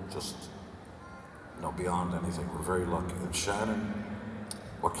just, beyond anything. We're very lucky. And Shannon,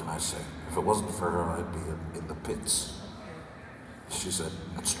 what can I say? If it wasn't for her, I'd be in the pits. She said,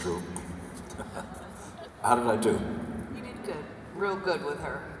 that's true. How did I do? You did good. Real good with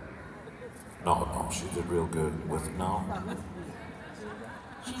her. No, she did real good with, no.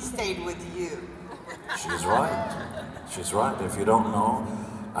 She stayed with you. She's right. She's right. If you don't know,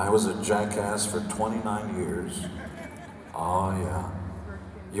 I was a jackass for 29 years. Oh, yeah.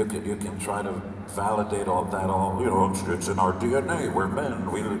 You can try to validate all that, it's in our DNA. We're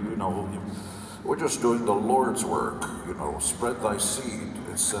men. We're just doing the Lord's work. Spread thy seed,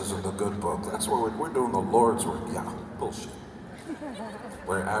 it says in the good book. That's what we're doing, the Lord's work. Yeah, bullshit.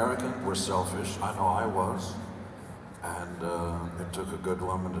 We're arrogant, we're selfish. I know I was. And it took a good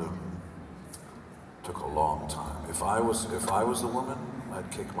woman took a long time. If I was the woman, I'd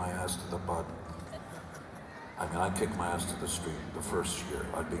kick my ass to the bud. I'd kick my ass to the street the first year.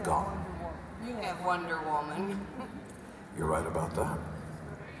 I'd be gone. You have Wonder Woman. You're right about that.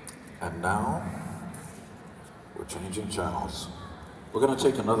 And now, we're changing channels. We're going to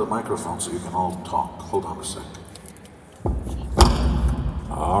take another microphone so you can all talk. Hold on a second.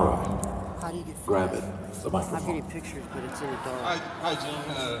 All right. How do you get Grab it. The microphone. I'm getting pictures, but it's in the dark. Hi,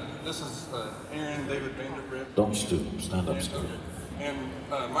 Gene. This is Aaron David Vanderbritt. Don't stoop. Stand up, Steve. Okay.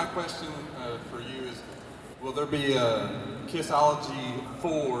 And my question for you is, will there be a Kissology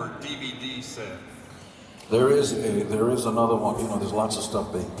 4 DVD set? There is another one. There's lots of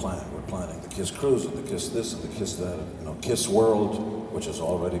stuff being planned. We're planning the Kiss Cruise and the Kiss this and the Kiss that. Kiss World, which has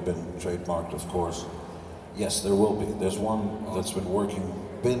already been trademarked, of course. Yes, there will be. There's one that's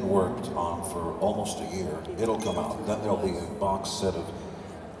been worked on for almost a year. It'll come out. Then there'll be a box set of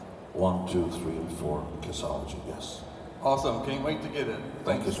 1, 2, 3, and 4 Kissology. Yes. Awesome. Can't wait to get it.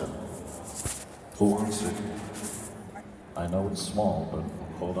 Thank you, sir. Who wants it? I know it's small, but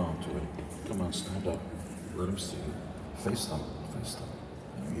hold on to it. Come on, stand up. Let them see it. Face them. Face them.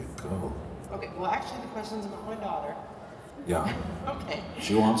 There you go. Okay, well, actually, the question's about my daughter. Yeah. Okay.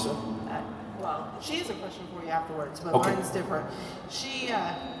 She wants it? Well, she has a question for you afterwards, but Okay. mine's different. She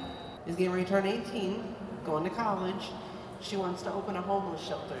is getting ready to turn 18, going to college. She wants to open a homeless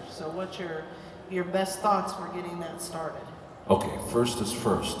shelter. So what's your best thoughts for getting that started? Okay, first is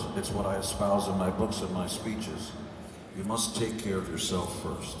first. It's what I espouse in my books and my speeches. You must take care of yourself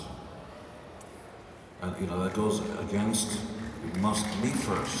first. And that goes against, me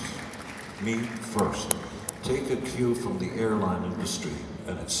first. Me first. Take a cue from the airline industry.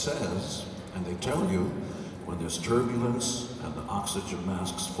 And it says, and they tell you, when there's turbulence and the oxygen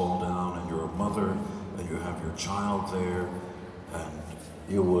masks fall down and you're a mother and you have your child there and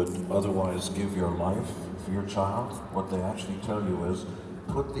you would otherwise give your life for your child, what they actually tell you is,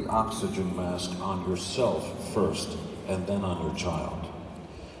 put the oxygen mask on yourself first and then on your child.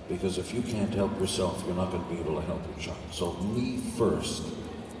 Because if you can't help yourself, you're not going to be able to help your child. So me first.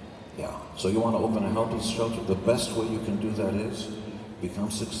 Yeah. So you want to open a helpless shelter? The best way you can do that is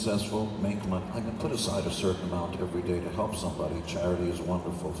become successful, make money. I can put aside a certain amount every day to help somebody. Charity is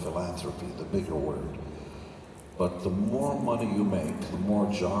wonderful. Philanthropy, the bigger word. But the more money you make, the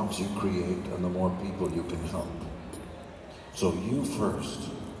more jobs you create, and the more people you can help. So you first.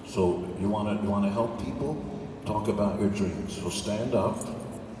 So you want to help people? Talk about your dreams. So stand up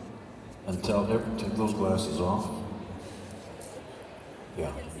and take those glasses off.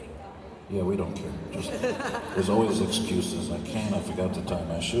 Yeah. Yeah, we don't care. There's always excuses. I forgot to tie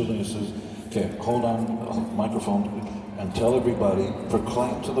my shoelaces. Okay, hold on, microphone, and tell everybody,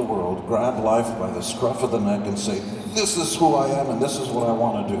 proclaim to the world, grab life by the scruff of the neck and say, this is who I am and this is what I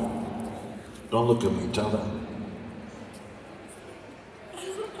want to do. Don't look at me, tell them.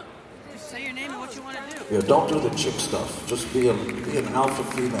 Just say your name and what you want to do. Yeah, don't do the chick stuff. Just be an alpha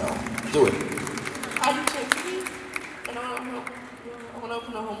female. Do it. I'm Tiffany, and I want to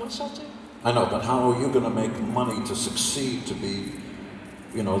open a homeless shelter. I know, but how are you going to make money to succeed, to be,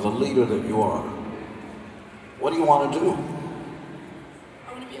 the leader that you are? What do you want to do?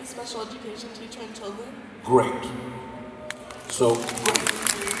 I want to be a special education teacher in children. Great. So,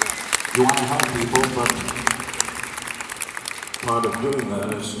 you want to help people, but part of doing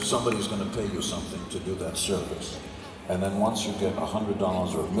that is somebody's going to pay you something to do that service. And then once you get $100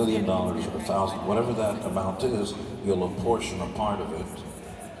 or $1 million or $1,000, whatever that amount is, you'll apportion a part of it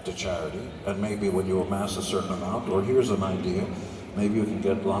to charity, and maybe when you amass a certain amount, or here's an idea, maybe you can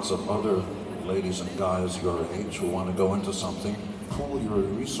get lots of other ladies and guys your age who want to go into something, pool your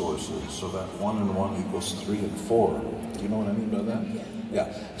resources so that 1 and 1 equals 3 and 4. Do you know what I mean by that?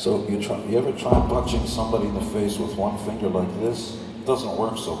 Yeah. So you ever try punching somebody in the face with one finger like this? It doesn't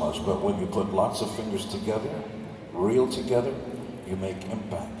work so much, but when you put lots of fingers together, real together, you make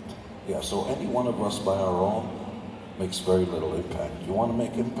impact. Yeah, so any one of us by our own makes very little impact. You want to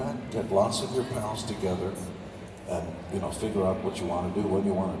make impact? Get lots of your pals together and, figure out what you want to do, when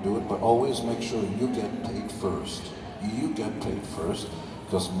you want to do it, but always make sure you get paid first. You get paid first,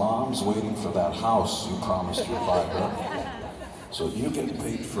 because mom's waiting for that house you promised your father. So you get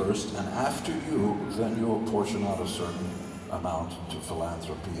paid first, and after you, then you'll portion out a certain amount to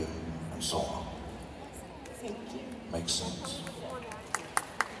philanthropy and so on. Thank you. Makes sense.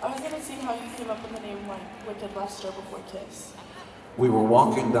 I was gonna see how you came up with the name Wicked Lester before Kiss. We were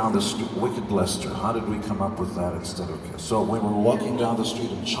walking down the street, Wicked Lester. How did we come up with that instead of Kiss? So we were walking down the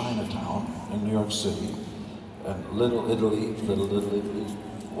street in Chinatown, in New York City, and Little Italy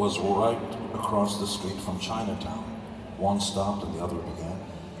was right across the street from Chinatown. One stopped and the other began,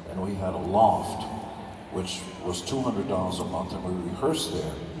 and we had a loft, which was $200 a month, and we rehearsed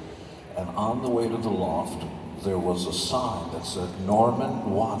there. And on the way to the loft, there was a sign that said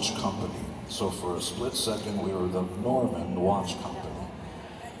Norman Watch Company. So for a split second, we were the Norman Watch Company.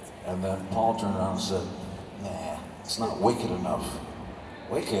 And then Paul turned around and said, nah, it's not wicked enough.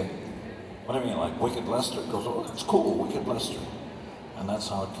 Wicked? What do you mean, like Wicked Lester? He goes, oh, that's cool, Wicked Lester. And that's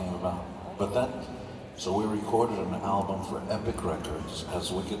how it came about. So we recorded an album for Epic Records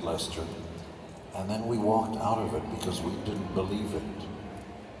as Wicked Lester. And then we walked out of it because we didn't believe it.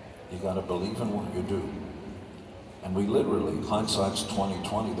 You gotta believe in what you do. And we literally, hindsight's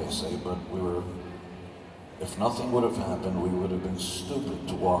 20/20 they say, but if nothing would have happened, we would have been stupid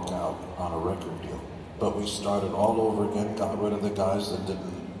to walk out on a record deal. But we started all over again, got rid of the guys that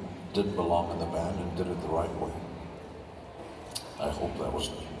didn't belong in the band and did it the right way. I hope that was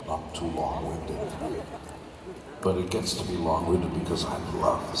not too long-winded. But it gets to be long-winded because I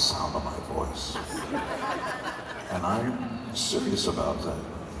love the sound of my voice. And I'm serious about that.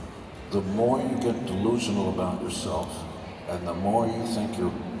 The more you get delusional about yourself, and the more you think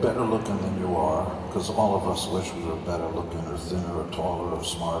you're better looking than you are, because all of us wish we were better looking or thinner or taller or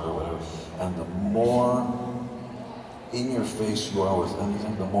smarter or whatever, and the more in your face you are with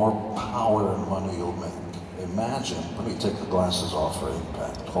anything, the more power and money you'll make. Imagine, let me take the glasses off for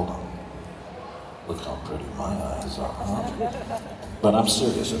impact. Hold on. Look how pretty my eyes are, huh? But I'm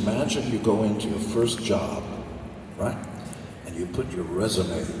serious. Imagine you go into your first job, right? And you put your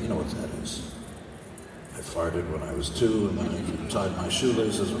resume, you know what that is. I farted when I was 2, and then I tied my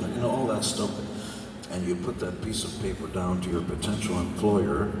shoelaces, and all that stuff. And you put that piece of paper down to your potential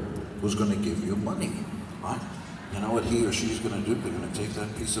employer who's going to give you money, right? You know what he or she's going to do? They're going to take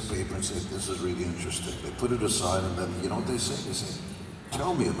that piece of paper and say, this is really interesting. They put it aside, and then, you know what they say? They say,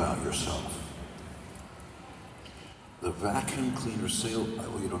 tell me about yourself. The vacuum cleaner sale,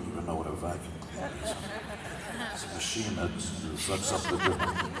 well, you don't even know what a vacuum cleaner is. It's a machine that sucks up the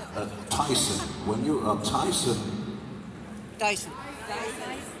dirt. Tyson, when you're Tyson. Dyson.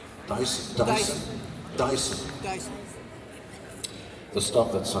 Dyson. The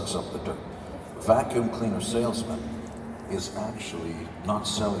stuff that sucks up the dirt. Vacuum cleaner salesman is actually not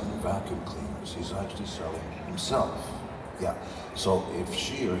selling vacuum cleaners. He's actually selling himself. Yeah. So if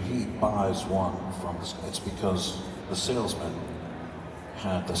she or he buys one from it's because the salesman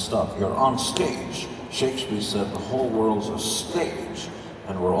had the stuff. You're on stage. Shakespeare said the whole world's a stage,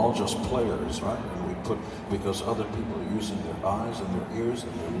 and we're all just players, right? And because other people are using their eyes and their ears,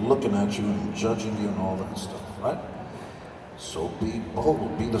 and they're looking at you and judging you and all that stuff, right? So be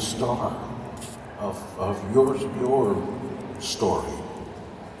bold, be the star of your story.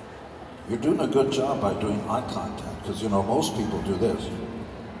 You're doing a good job by doing eye contact, because most people do this.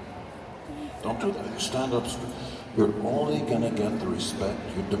 Don't do that. You stand up straight. You're only going to get the respect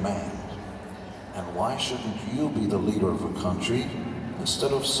you demand. And why shouldn't you be the leader of a country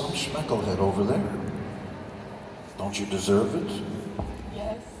instead of some schmecklehead over there? Don't you deserve it?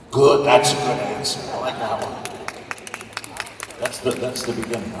 Yes. Good, that's a good answer. I like that one. That's the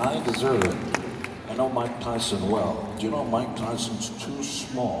beginning. I deserve it. I know Mike Tyson well. Do you know Mike Tyson's too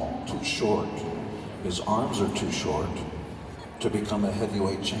small, too short? His arms are too short to become a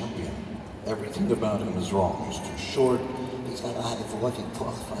heavyweight champion. Everything about him is wrong. He's too short. He's got eyes looking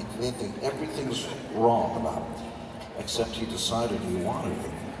like anything. Everything's wrong about him. Except he decided he wanted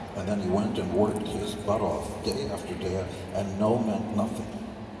it. And then he went and worked his butt off day after day, and no meant nothing.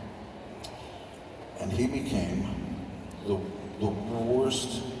 And he became the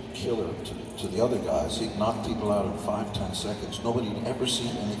worst killer to the other guys. He'd knock people out in 5-10 seconds. Nobody had ever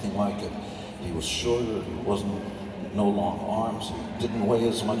seen anything like it. He was shorter, he no long arms, he didn't weigh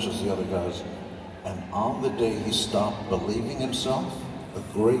as much as the other guys. And on the day he stopped believing himself, a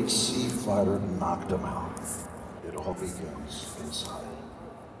great sea fighter knocked him out. It all begins inside.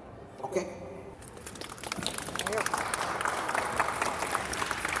 Okay.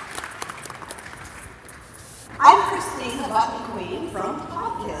 I'm Christine, the Button Queen from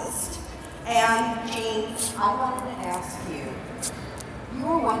Podcast. And Gene, I wanted to ask you, you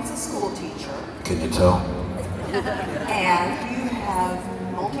were once a school teacher. Can you tell? And you have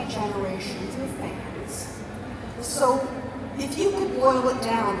multi-generations of fans. So if you could boil it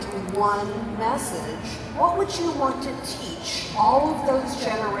down to one message, what would you want to teach all of those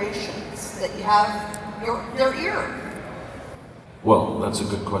generations that you have their ear? Well, that's a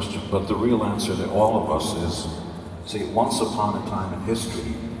good question, but the real answer to all of us is, see, once upon a time in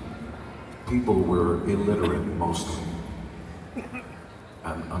history, people were illiterate mostly.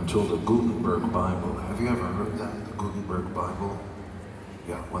 And until the Gutenberg Bible, have you ever heard that, the Gutenberg Bible?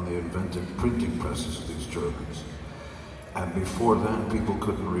 Yeah, when they invented printing presses, these Germans. And before that, people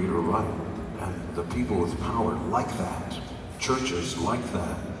couldn't read or write. And the people with power like that, churches like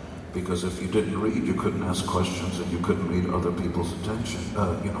that, because if you didn't read, you couldn't ask questions and you couldn't read other people's attention,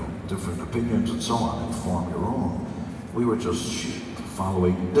 different opinions and so on, and form your own. We were just sheep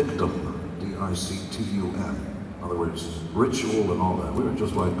following dictum, D-I-C-T-U-M. In other words, ritual and all that. We were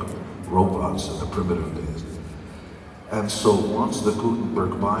just like robots in the primitive days. And so once the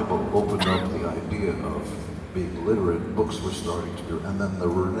Gutenberg Bible opened up the idea of being literate, books were starting to do, and then the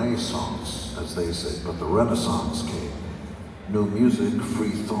Renaissance, as they say, but the Renaissance came. New music,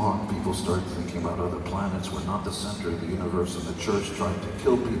 free thought, people started thinking about other planets. We're not the center of the universe, and the church tried to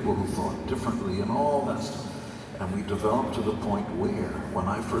kill people who thought differently and all that stuff. And we developed to the point where, when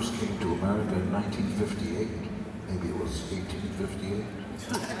I first came to America in 1958, maybe it was 1858,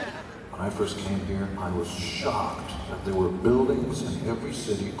 when I first came here, I was shocked that there were buildings in every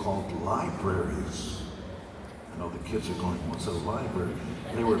city called libraries. I know the kids are going, what's a library?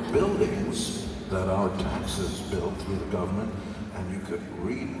 They were buildings that our taxes built through the government, and you could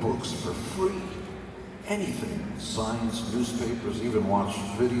read books for free. Anything, science, newspapers, even watch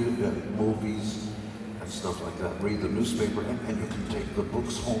video, movies, and stuff like that. Read the newspaper, and you can take the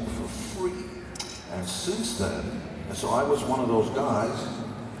books home for free. And since then, and so I was one of those guys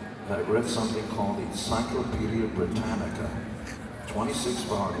that read something called the Encyclopedia Britannica, 26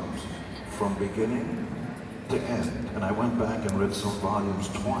 volumes, from beginning to end. And I went back and read some volumes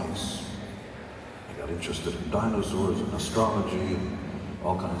twice. I got interested in dinosaurs and astrology and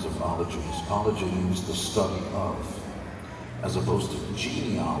all kinds of ologies. Ology means the study of, as opposed to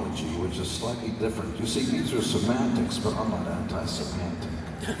genealogy, which is slightly different. You see, these are semantics, but I'm not anti-semantic.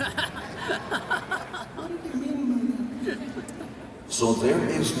 What do you mean by that? So there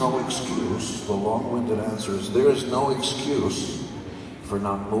is no excuse, the long-winded answer is, there is no excuse for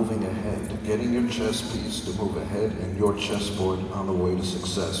not moving ahead, getting your chess piece to move ahead in your chessboard on the way to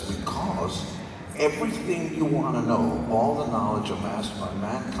success, because everything you want to know, all the knowledge amassed by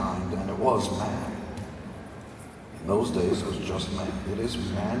mankind, and it was man. In those days, it was just man. It is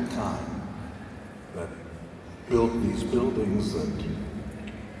mankind that built these buildings that,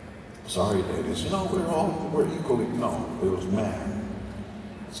 sorry ladies, we're equally, no, it was man.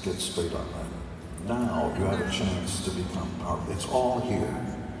 Let's get straight on that. Now you have a chance to become powerful. It's all here.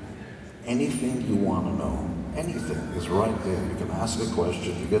 Anything you want to know, anything is right there. You can ask a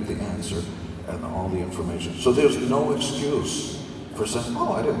question, you get the answer, and all the information. So there's no excuse for saying,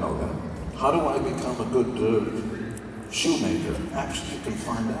 oh, I didn't know that. How do I become a good shoemaker? Actually, you can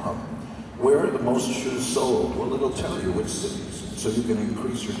find out. Where are the most shoes sold? Well, it'll tell you which cities. So you can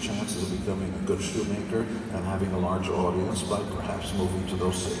increase your chances of becoming a good shoemaker and having a large audience by perhaps moving to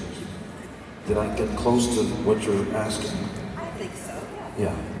those cities. Did I get close to what you're asking? I think so,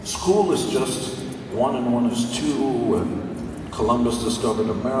 yeah. School is just 1 and 1 is 2, and Columbus discovered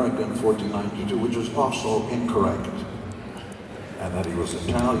America in 1492, which is also incorrect. And that he was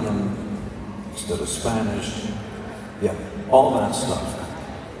Italian instead of Spanish. Yeah, all that stuff.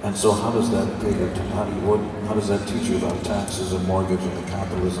 And so how does that pay your, how does that teach you about taxes and mortgage and the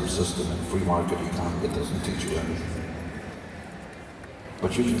capitalism system and free market economy? It doesn't teach you anything.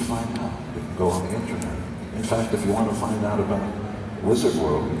 But you can find out. You can go on the internet. In fact, if you want to find out about Wizard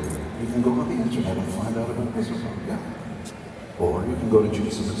World, you can go on the internet and find out about Wizard World, yeah. Or you can go to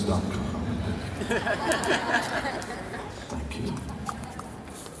GeneSimmons.com. Thank you.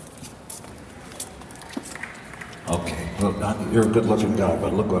 Okay, look, you're a good-looking guy,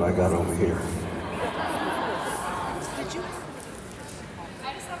 but look what I got over here. I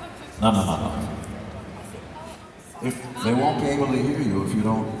just have a No. If they won't be able to hear you if you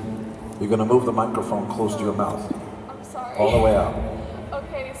don't, you're going to move the microphone close to your mouth. I'm sorry. All the way out.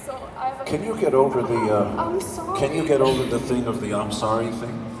 Okay, so I have a... Can you get over the, I'm sorry. can you get over the thing of the I'm sorry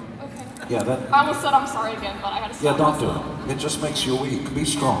thing? Okay. Yeah, that, I almost said I'm sorry again, but I had to stop yeah, don't do myself. it. It just makes you weak. Be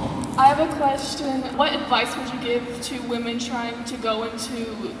strong. I have a question. What advice would you give to women trying to go into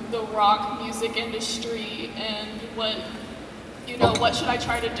the rock music industry, and what should I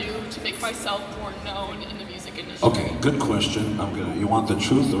try to do to make myself more known in the music industry? Okay, good question. You want the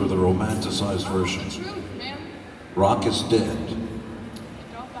truth or the romanticized version? The truth, man. Rock is dead.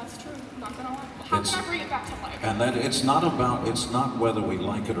 No, that's true. I'm not gonna lie. How can I bring it back to life? And that it's not whether we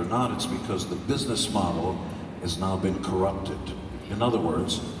like it or not, it's because the business model has now been corrupted. In other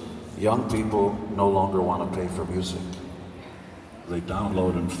words, young people no longer want to pay for music. They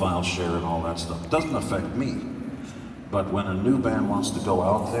download and file share and all that stuff. It doesn't affect me. But when a new band wants to go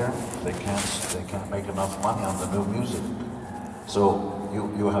out there, they can't make enough money on the new music. So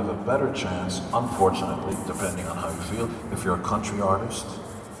you have a better chance, unfortunately, depending on how you feel, if you're a country artist,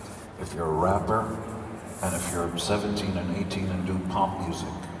 if you're a rapper, and if you're 17 and 18 and do pop music.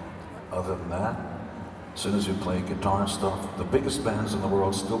 Other than that, as soon as you play guitar and stuff, the biggest bands in the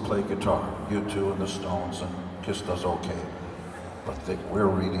world still play guitar. U2 and the Stones and Kiss does okay. But we're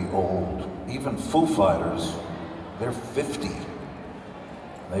really old. Even Foo Fighters, they're 50.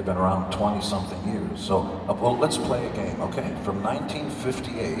 They've been around 20-something years. So, well, let's play a game, okay? From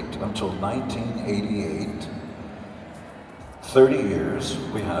 1958 until 1988, 30 years,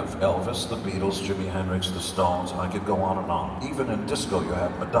 we have Elvis, the Beatles, Jimi Hendrix, the Stones, and I could go on and on. Even in disco, you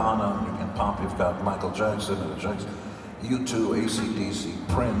have Madonna, in pop, you've got Michael Jackson, U2, AC/DC,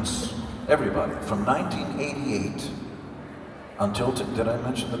 Prince, everybody. From 1988 until, did I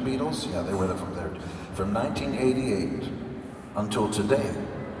mention the Beatles? Yeah, they were there from there. From 1988 until today,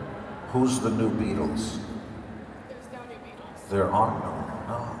 who's the new Beatles? There's no new Beatles. There are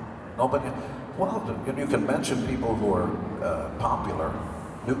nobody. Well, you can mention people who are popular.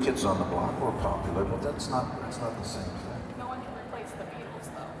 New Kids on the Block were popular, but that's not the same thing. No one can replace the Beatles,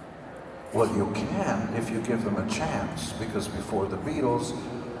 though. Well, you can if you give them a chance, because before the Beatles,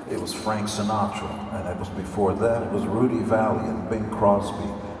 it was Frank Sinatra, and it was before that, it was Rudy Valley and Bing Crosby.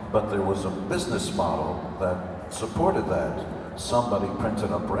 But there was a business model that supported that. Somebody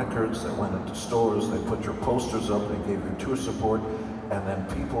printed up records, they went into stores, they put your posters up, they gave you tour support, and then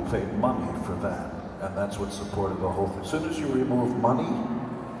people paid money for that. And that's what supported the whole thing. As soon as you remove money,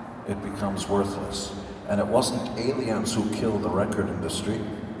 it becomes worthless. And it wasn't aliens who killed the record industry.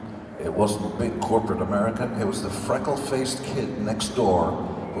 It wasn't big corporate America. It was the freckle-faced kid next door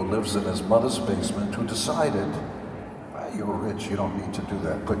who lives in his mother's basement who decided, you're rich, you don't need to do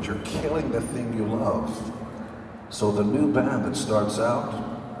that, but you're killing the thing you love. So the new band that starts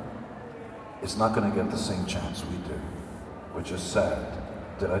out is not going to get the same chance we do, which is sad.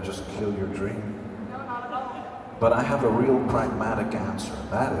 Did I just kill your dream? No, not at all. But I have a real pragmatic answer.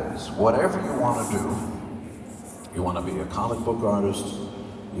 That is, whatever you want to do, you want to be a comic book artist,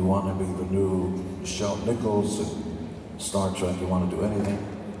 you want to be the new Michelle Nichols in Star Trek, you want to do anything,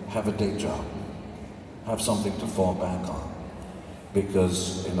 have a day job. Have something to fall back on.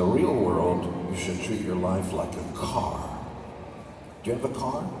 Because in the real world, you should treat your life like a car. Do you have a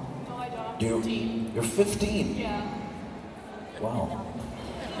car? No, I don't. 15. You're 15? Yeah. Wow.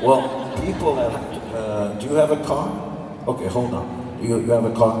 Well, people that, do you have a car? Okay, hold on. You have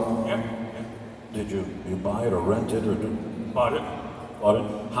a car? Yep. Did you buy it or rent it or do? Bought it. Bought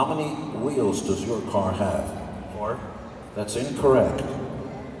it? How many wheels does your car have? 4. That's incorrect.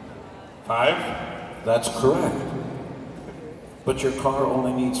 5. That's correct. But your car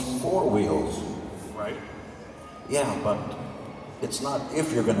only needs 4 wheels. Right. Yeah, but it's not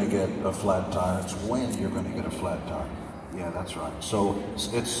if you're going to get a flat tire, it's when you're going to get a flat tire. Yeah, that's right. So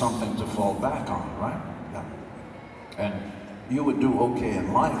it's something to fall back on, right? Yeah. And you would do okay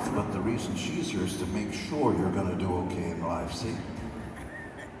in life, but the reason she's here is to make sure you're going to do okay in life, see?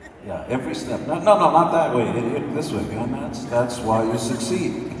 Yeah, every step. No, not that way. This way. And that's why you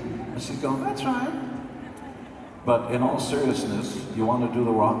succeed. And she's going, that's right. But in all seriousness, you want to do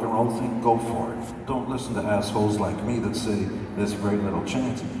the rock and roll thing, go for it. Don't listen to assholes like me that say there's very little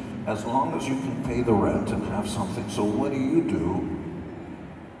chance. As long as you can pay the rent and have something. So what do you do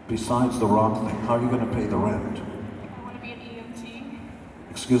besides the rock thing? How are you going to pay the rent? I want to be an EMT.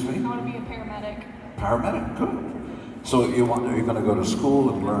 Excuse me? I want to be a paramedic. Paramedic, good. So you're going to go to school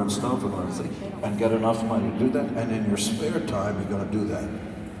and learn stuff and learn things and get enough money to do that, and in your spare time you're going to do that.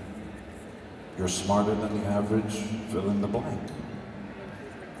 You're smarter than the average, fill in the blank.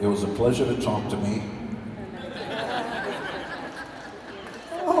 It was a pleasure to talk to me.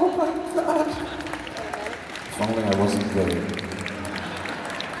 Oh my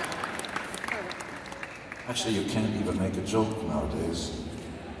Actually, you can't even make a joke nowadays.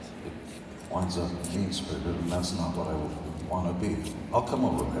 It winds up mean-spirited, and that's not what I want to be. I'll come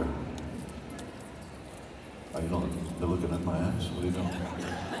over there. Are you looking at my ass? What are you doing?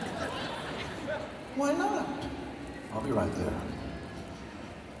 Why not? I'll be right there.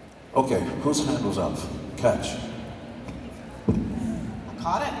 Okay, whose hand was up? Catch. I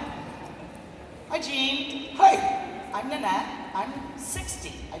caught it. Hi, Gene. Hi. I'm Nanette. I'm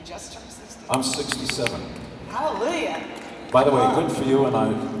 60. I just turned 60. I'm 67. Hallelujah. By the way, good for you, and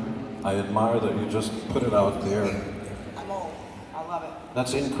I admire that you just put it out there. I'm old. I love it.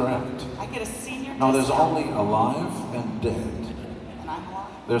 That's incorrect. I get a senior No, there's discount. only alive and dead. And I'm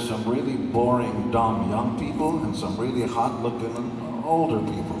alive. There's some really boring, dumb young people and some really hot-looking older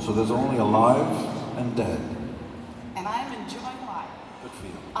people. So there's only alive and dead. And I'm enjoying life. Good for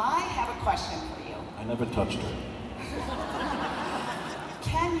you. I have a question for you. I never touched her.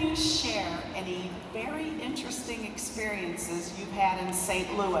 Can you share any very interesting experiences you've had in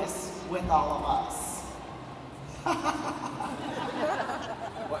St. Louis with all of us?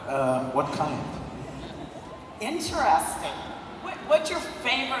 What kind? Interesting. What's your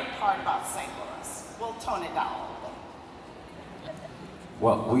favorite part about St. Louis? We'll tone it down a little bit.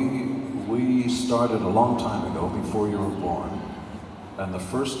 Well, we started a long time ago, before you were born. And the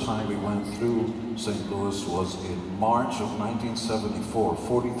first time we went through St. Louis was in March of 1974,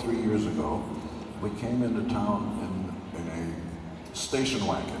 43 years ago. We came into town in a station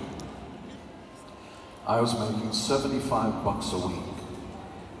wagon. I was making $75 a week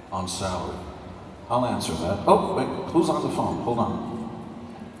on salary. I'll answer that. Oh, wait, who's on the phone? Hold on.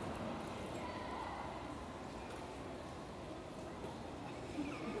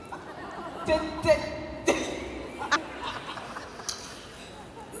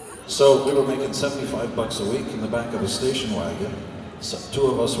 So we were making $75 a week in the back of a station wagon. So two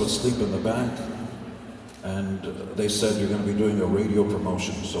of us would sleep in the back, and they said, you're going to be doing a radio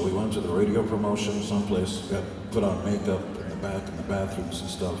promotion. So we went to the radio promotion someplace, got put on makeup in the back, in the bathrooms and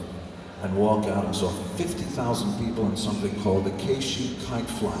stuff, and walk out and saw 50,000 people in something called the Keishi Kite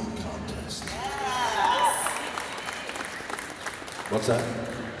Flying Contest. What's that?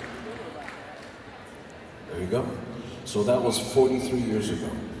 There you go. So that was 43 years ago.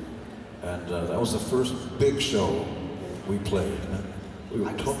 And that was the first big show we played. We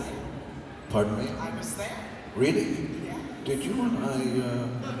were talking. Pardon me? I was there. Really? Yeah. Did you and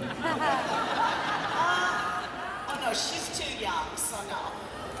Oh no, she's too young, so no.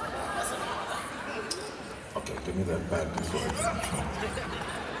 Okay, give me that back before I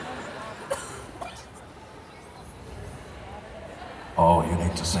Oh, you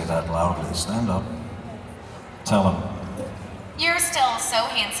need to say that loudly. Stand up. Tell him. You're still so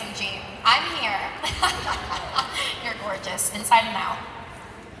handsome, Gene. I'm here. You're gorgeous, inside and out.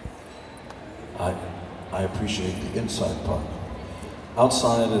 I appreciate the inside part.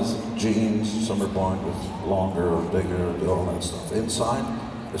 Outside is genes, some are born with longer or bigger, all that stuff. Inside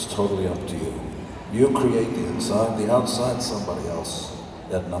is totally up to you. You create the inside, the outside, somebody else.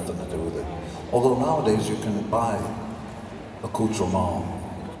 It had nothing to do with it. Although nowadays you can buy accoutrement,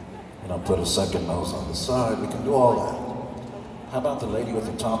 put a second nose on the side, we can do all that. How about the lady with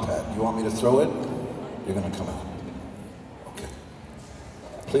the top hat? You want me to throw it? You're gonna come out. Okay.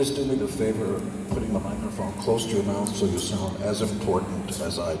 Please do me the favor of putting the microphone close to your mouth so you sound as important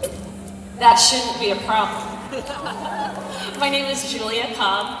as I do. That shouldn't be a problem. My name is Julia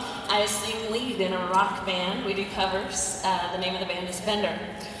Cobb. I sing lead in a rock band. We do covers. The name of the band is Bender.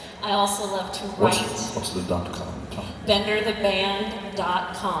 I also love to write. What's the .com?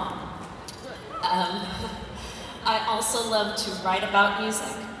 BenderTheBand.com. I also love to write about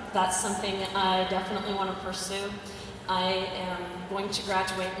music. That's something I definitely want to pursue. I am going to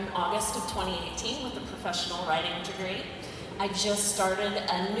graduate in August of 2018 with a professional writing degree. I just started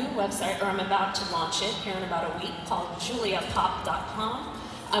a new website, or I'm about to launch it here in about a week, called JuliaPop.com.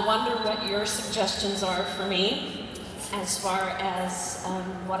 I wonder what your suggestions are for me as far as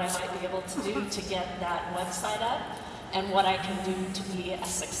what I might be able to do to get that website up, and what I can do to be a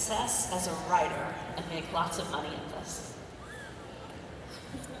success as a writer and make lots of money at this.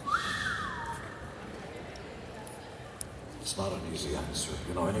 It's not an easy answer.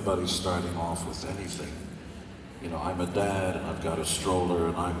 Anybody starting off with anything. I'm a dad and I've got a stroller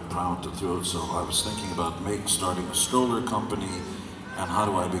and I'm proud to do it, so I was thinking about starting a stroller company and how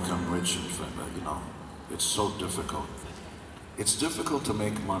do I become rich and famous. It's so difficult. It's difficult to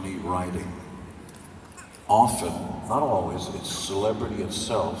make money writing. Often, not always, it's celebrity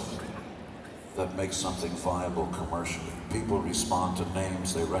itself that makes something viable commercially. People respond to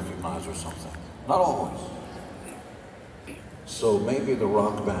names they recognize or something. Not always. So maybe the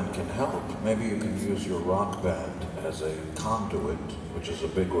rock band can help. Maybe you can use your rock band as a conduit, which is a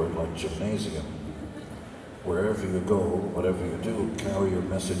big word like gymnasium. Wherever you go, whatever you do, carry your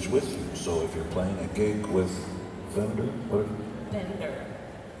message with you. So if you're playing a gig with vendor, what? Bender.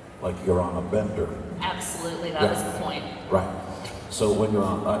 Like you're on a bender. Absolutely, that is the point. Right. So when you're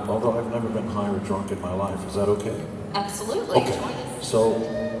on, although I've never been high or drunk in my life, is that okay? Absolutely. Okay.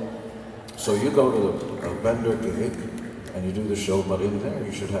 So you go to a vendor gig and you do the show, but in there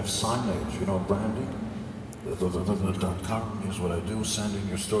you should have signage, you know, branding. .com is what I do, sending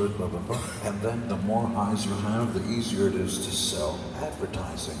your stories, blah, blah, blah. And then the more eyes you have, the easier it is to sell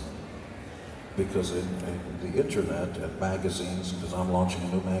advertising. Because in the internet and magazines, because I'm launching a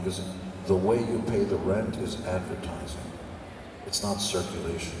new magazine, the way you pay the rent is advertising. It's not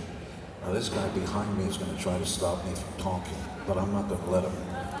circulation. Now this guy behind me is going to try to stop me from talking, but I'm not going to let him.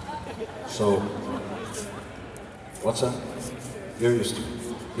 So, what's that? You're used to it.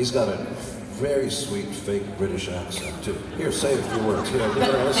 He's got a very sweet fake British accent too. Here, say a few words. Here, you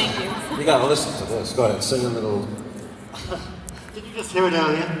gotta listen. Thank you. You gotta listen to this. Go ahead, say a little. Did you just hear it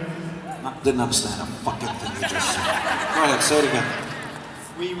earlier? Didn't understand a fucking thing you just said. Go ahead, say it again.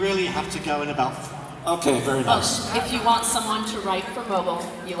 We really have to go in about... Okay, very nice. If you want someone to write for Mogul,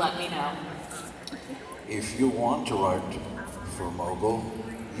 you let me know. If you want to write for Mogul,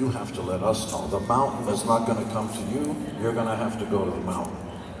 you have to let us know. The mountain is not going to come to you. You're going to have to go to the mountain.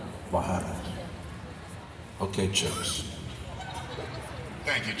 Mohammed. Okay, Chips.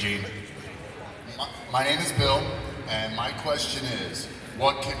 Thank you, Gene. My name is Bill, and my question is,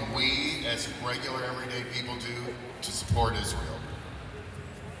 what can we as regular everyday people do to support Israel?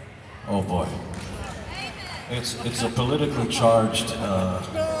 Oh boy. It's a politically charged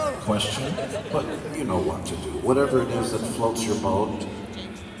question, but you know what to do. Whatever it is that floats your boat,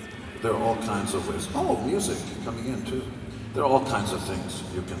 there are all kinds of ways. Oh, music coming in too. There are all kinds of things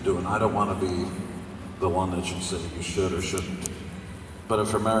you can do, and I don't want to be the one that should say you should or shouldn't. But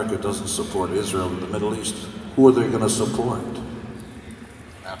if America doesn't support Israel in the Middle East, who are they going to support?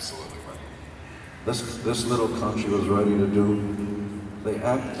 Absolutely right. This little country was ready to do. They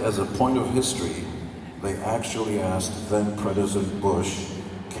act as a point of history. They actually asked then President Bush,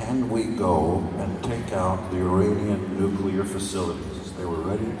 can we go and take out the Iranian nuclear facilities? They were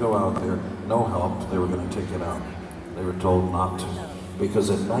ready to go out there, no help, they were going to take it out. They were told not to. Because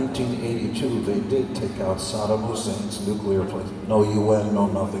in 1982, they did take out Saddam Hussein's nuclear place. No UN, no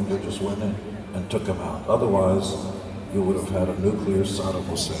nothing, they just went in and took him out. Otherwise, you would have had a nuclear Saddam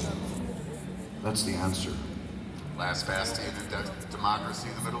Hussein. That's the answer. Last bastion of democracy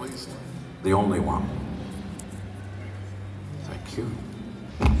in the Middle East? The only one. Thank you.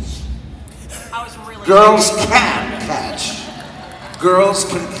 I was really Girls can catch. Girls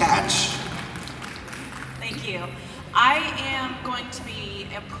can catch. Thank you. I am going to be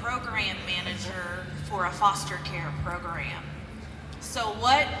a program manager for a foster care program. So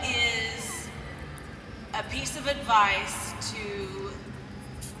what is a piece of advice to,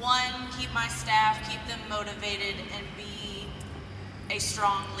 one, keep my staff, keep them motivated, and be a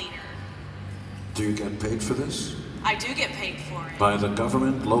strong leader? Do you get paid for this? I do get paid for it. By the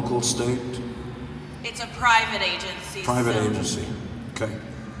government, local, state? It's a private agency. Private so agency, okay.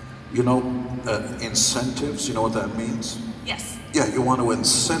 You know, incentives, you know what that means? Yes. Yeah, you want to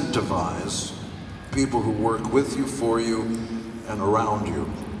incentivize people who work with you, for you, and around you.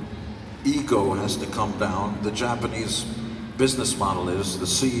 Ego has to come down. The Japanese business model is the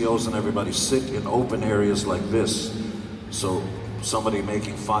CEOs and everybody sit in open areas like this. So somebody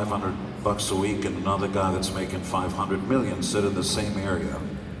making $500 a week and another guy that's making 500 million sit in the same area.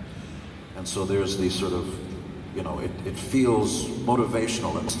 And so there's these sort of, you know, it feels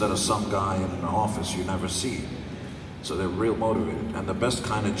motivational instead of some guy in an office you never see. So they're real motivated. And the best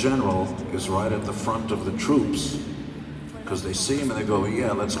kind of general is right at the front of the troops. Because they see him and they go,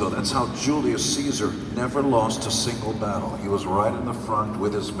 yeah, let's go. That's how Julius Caesar never lost a single battle. He was right in the front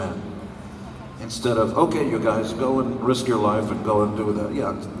with his men. Instead of, okay, you guys, go and risk your life and go and do that.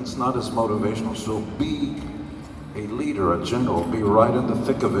 Yeah, it's not as motivational. So be a leader, a general. Be right in the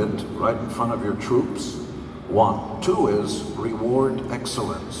thick of it, right in front of your troops. 1. 2 is reward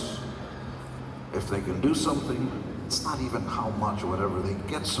excellence. If they can do something, it's not even how much or whatever, they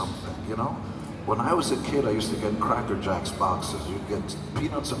get something, you know? When I was a kid, I used to get Cracker Jacks boxes. You'd get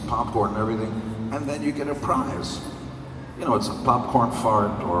peanuts and popcorn and everything, and then you get a prize. You know, it's a popcorn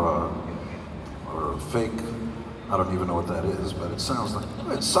fart or a fake, I don't even know what that is, but it sounds like,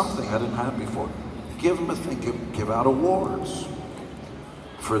 it's something I didn't have before. Give them a thing, give out awards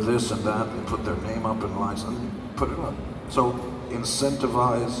for this and that. They put their name up in lines and put it up. So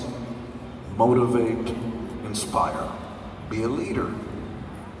incentivize, motivate, inspire. be a leader.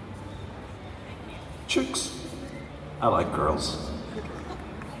 Chicks. I like girls.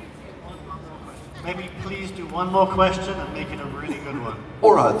 Maybe please do one more question and make it a really good one.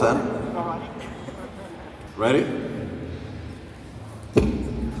 All right then. All right. Ready?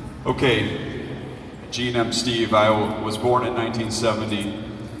 Okay, Gene, I'm Steve. I was born in 1970,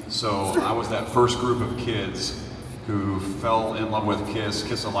 so I was that first group of kids who fell in love with Kiss.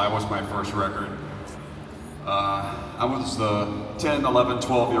 Kiss Alive was my first record. I was the 10, 11,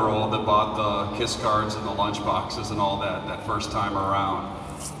 12-year-old that bought the Kiss cards and the lunch boxes and all that first time around.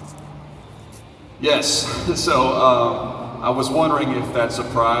 Yes, so I was wondering if that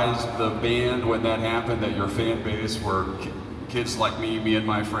surprised the band when that happened, that your fan base were kids like me and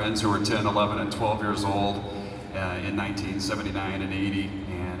my friends who were 10, 11, and 12 years old in 1979 and 80,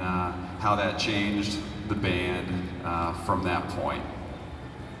 and how that changed the band from that point.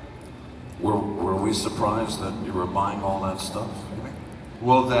 Were we surprised that you were buying all that stuff?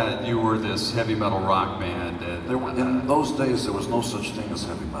 Well, that you were this heavy metal rock band. And, in those days, there was no such thing as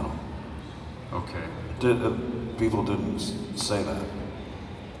heavy metal. Okay. People didn't say that.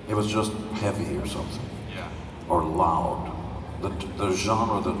 It was just heavy or something. Yeah. Or loud. The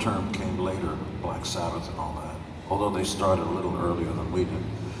genre, the term came later, Black Sabbath and all that. Although they started a little earlier than we did.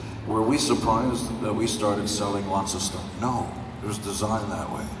 Were we surprised that we started selling lots of stuff? No. It was designed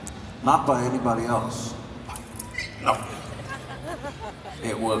that way. Not by anybody else. No.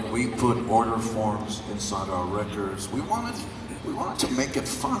 It was, we put order forms inside our records. We wanted to make it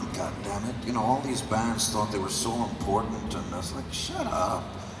fun, goddammit. You know, all these bands thought they were so important, and I was like, shut up.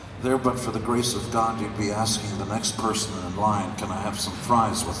 There, but for the grace of God, you'd be asking the next person in line, can I have some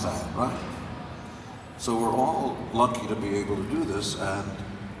fries with that, right? So we're all lucky to be able to do this, and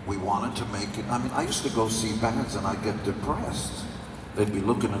we wanted to make it. I mean, I used to go see bands and I'd get depressed. They'd be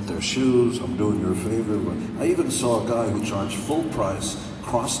looking at their shoes, I'm doing you a favor. I even saw a guy who charged full price,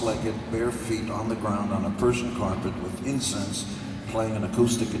 cross-legged, bare feet on the ground on a Persian carpet with incense, playing an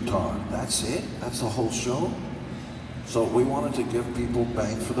acoustic guitar. That's it? That's the whole show? So we wanted to give people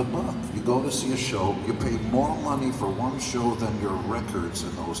bang for the buck. You go to see a show, you pay more money for one show than your records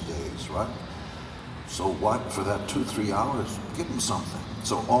in those days, right? So what, for that 2-3 hours, give them something.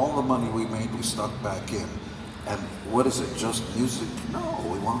 So all the money we made, we stuck back in. And what is it, just music? No,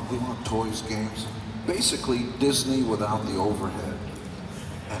 we want toys, games. Basically Disney without the overhead.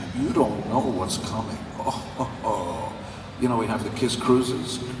 And you don't know what's coming. Oh. You know, we have the Kiss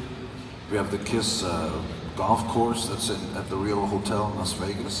cruises. We have the Kiss golf course that's at the Rio Hotel in Las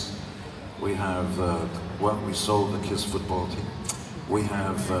Vegas. We have, we sold the Kiss football team. We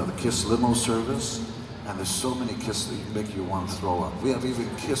have the Kiss limo service. And there's so many Kiss that make you want to throw up. We have even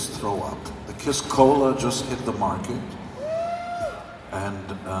Kiss throw up. The Kiss Cola just hit the market. And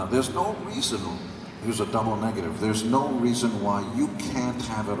there's no reason, here's a double negative, there's no reason why you can't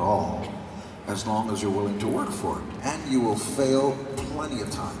have it all as long as you're willing to work for it. And you will fail plenty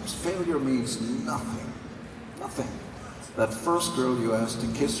of times. Failure means nothing. Nothing. That first girl you asked to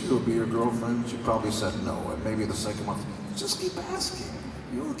kiss you or be your girlfriend, she probably said no. And maybe the second one, just keep asking.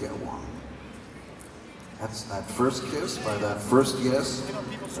 You'll get one. That's that first kiss, by that first yes,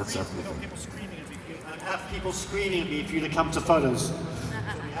 that's everything. I have people screaming at me for you to come to photos. So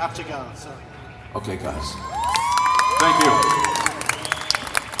we have to go, sorry. Okay, guys. Thank you.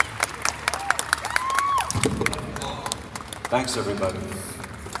 Thanks, everybody.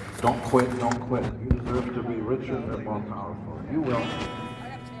 Don't quit, don't quit. You deserve to be richer and more powerful. You will.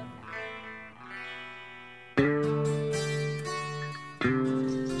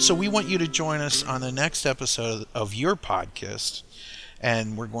 So we want you to join us on the next episode of your podcast,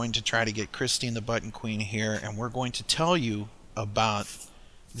 and we're going to try to get Christine the Button Queen here, and we're going to tell you about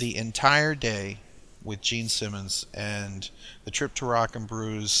the entire day with Gene Simmons and the trip to Rock and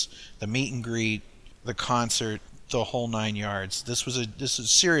Brews, the meet and greet, the concert, the whole 9 yards. This is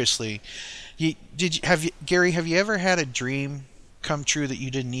seriously. Gary, have you ever had a dream come true that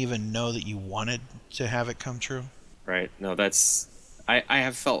you didn't even know that you wanted to have it come true? Right. No, that's. I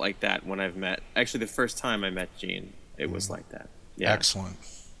have felt like that when I've met. Actually, the first time I met Gene, it was like that. Yeah. Excellent.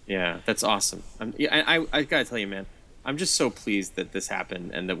 Yeah, that's awesome. I gotta tell you, man, I'm just so pleased that this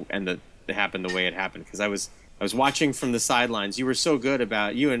happened and that it happened the way it happened, because I was watching from the sidelines. You were so good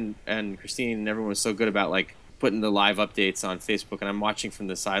about you and Christine and everyone was so good about like putting the live updates on Facebook, and I'm watching from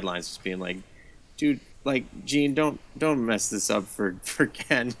the sidelines, just being like, dude, like Gene, don't mess this up for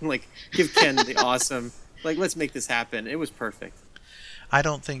Ken. Like, give Ken the awesome. Like, let's make this happen. It was perfect. I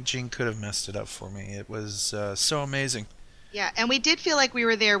don't think Gene could have messed it up for me. It was so amazing. Yeah, and we did feel like we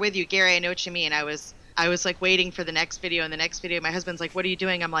were there with you, Gary. I know what you mean. I was I was like waiting for the next video, and the next video, my husband's like, "What are you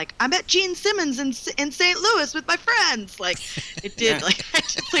doing?" I'm like, "I'm at Gene Simmons in St. Louis with my friends." Like, it did. Like, I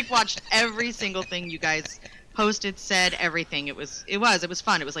just like watched every single thing you guys posted, said, everything. It was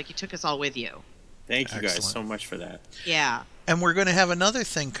fun. It was like you took us all with you. Thank you guys so much for that. Yeah. And we're going to have another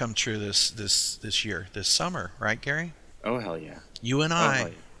thing come true this year, this summer, right, Gary? Oh hell yeah! You and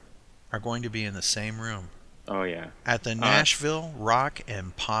I are going to be in the same room. Oh yeah. At the Nashville Rock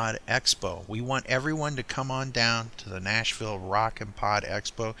and Pod Expo. We want everyone to come on down to the Nashville Rock and Pod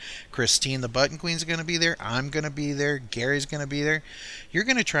Expo. Christine the Button Queen's going to be there. I'm going to be there. Gary's going to be there. You're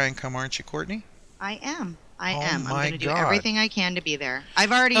going to try and come, aren't you, Courtney? I am. my I'm going to do God. everything I can to be there.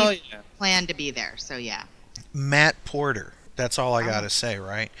 I've already planned to be there, so yeah. Matt Porter. That's all I got to say,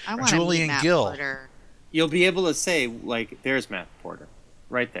 right? I want to meet Matt Gill. Porter. You'll be able to say, like, there's Matt Porter.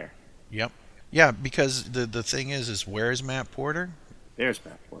 Right there. Yep. Yeah, because the thing is where's Matt Porter? There's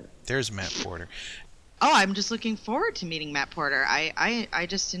Matt Porter. There's Matt Porter. Oh, I'm just looking forward to meeting Matt Porter. I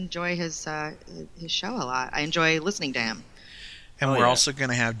just enjoy his show a lot. I enjoy listening to him. And we're also going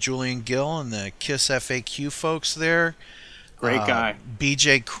to have Julian Gill and the KISS FAQ folks there. Great guy.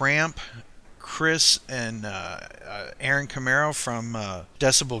 BJ Cramp, Chris, and Aaron Camaro from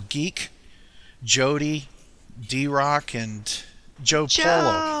Decibel Geek, Jody, D-Rock, and Joe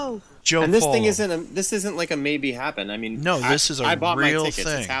Polo. Joe and this Polo. thing isn't like a maybe happen. I mean, no, this is I a bought real my tickets.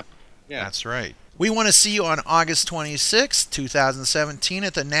 thing. It's happened. Yeah. That's right. We want to see you on August 26th, 2017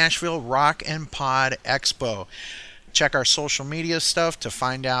 at the Nashville Rock and Pod Expo. Check our social media stuff to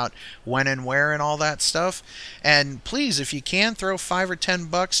find out when and where and all that stuff. And please, if you can, throw $5 or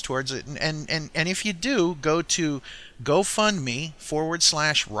 $10 towards it. And if you do, go to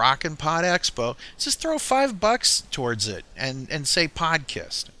GoFundMe/Rock and Pod Expo. Just throw $5 towards it and say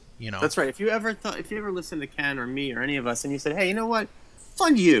Podcast. You know. That's right. If you ever listened to Ken or me or any of us and you said, hey, you know what?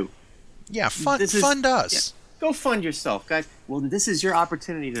 Fund you. Yeah, fund us. Yeah, go fund yourself, guys. Well, this is your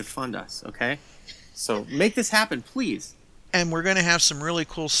opportunity to fund us, okay? So make this happen, please. And we're going to have some really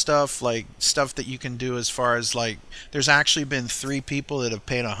cool stuff, like stuff that you can do as far as like, there's actually been 3 people that have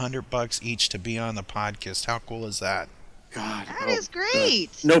paid $100 each to be on the podcast. How cool is that? God, that is great.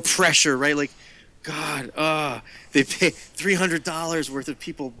 No pressure, right? Like, God, they pay $300 worth of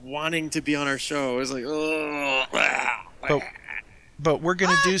people wanting to be on our show. It's like, But we're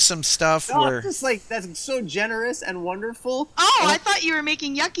going to do some stuff where... I'm just like, that's so generous and wonderful. Oh, I thought you were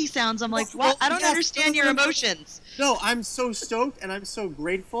making yucky sounds. I'm like, what? I don't understand your emotions. No, I'm so stoked and I'm so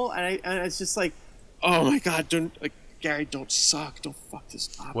grateful. And it's just like, oh my God, Gary, don't suck. Don't fuck this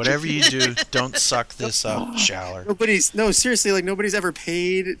up. Whatever you do, don't suck this up, Schaller. Seriously, like nobody's ever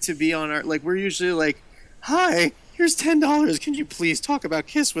paid to be on our, like we're usually like, hi, here's $10. Can you please talk about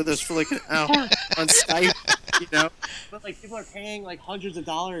KISS with us for like an hour on Skype? You know, but like people are paying like hundreds of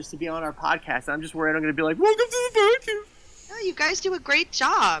dollars to be on our podcast. I'm just worried I'm going to be like, welcome to the podcast. No, you guys do a great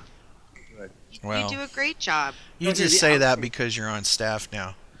job. Good. Well, you do a great job. You just say that because you're on staff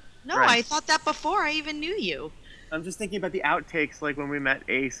now. No, Right. I thought that before I even knew you. I'm just thinking about the outtakes, like when we met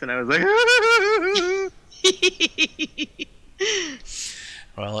Ace, and I was like,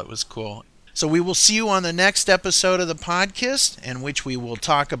 Well, it was cool. So we will see you on the next episode of the podcast, in which we will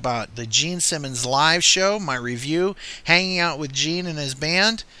talk about the Gene Simmons live show, my review, hanging out with Gene and his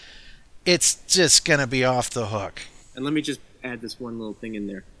band. It's just going to be off the hook. And let me just add this one little thing in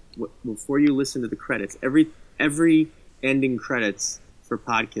there. Before you listen to the credits, every ending credits for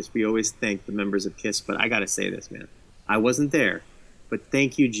podcast, we always thank the members of KISS, but I got to say this, man. I wasn't there, but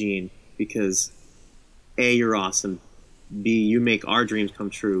thank you, Gene, because A, you're awesome. B, you make our dreams come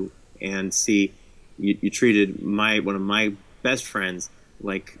true. And C, you treated one of my best friends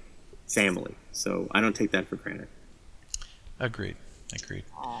like family. So I don't take that for granted. Agreed.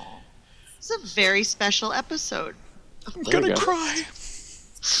 It's a very special episode. I'm going to cry.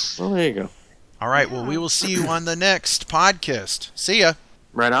 Well, there you go. All right. Well, we will see you on the next podcast. See ya.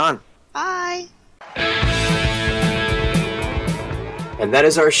 Right on. Bye. And that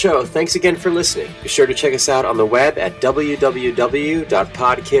is our show. Thanks again for listening. Be sure to check us out on the web at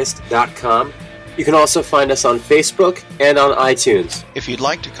www.podcast.com. You can also find us on Facebook and on iTunes. If you'd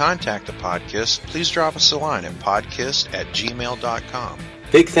like to contact the podcast, please drop us a line at podcast@gmail.com.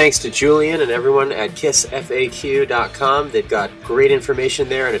 Big thanks to Julian and everyone at KissFAQ.com. They've got great information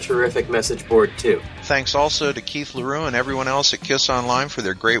there and a terrific message board, too. Thanks also to Keith LaRue and everyone else at KISS Online for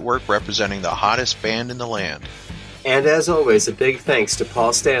their great work representing the hottest band in the land. And as always, a big thanks to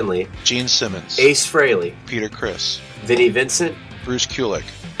Paul Stanley, Gene Simmons, Ace Frehley, Peter Criss, Vinnie Vincent, Bruce Kulick,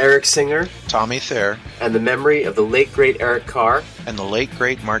 Eric Singer, Tommy Thayer, and the memory of the late great Eric Carr, and the late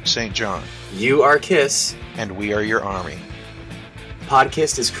great Mark St. John. You are KISS, and we are your army.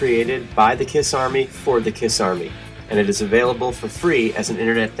 Podkiss is created by the Kiss Army for the Kiss Army, and it is available for free as an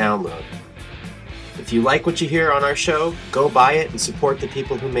internet download. If you like what you hear on our show, go buy it and support the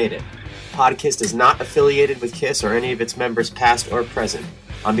people who made it. Podkiss is not affiliated with Kiss or any of its members past or present.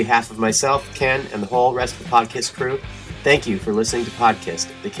 On behalf of myself, Ken, and the whole rest of the Podkiss crew, thank you for listening to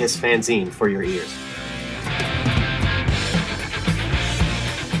Podkiss, the Kiss fanzine for your ears.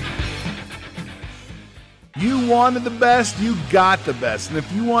 You wanted the best, you got the best. And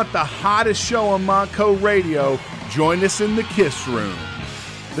if you want the hottest show on Montco Radio, join us in the Kiss Room.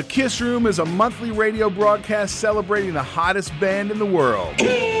 The Kiss Room is a monthly radio broadcast celebrating the hottest band in the world.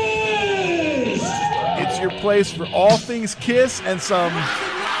 Kiss! It's your place for all things Kiss and some...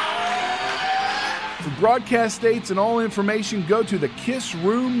 For broadcast dates and all information, go to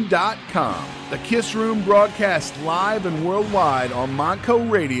thekissroom.com. The Kiss Room broadcasts live and worldwide on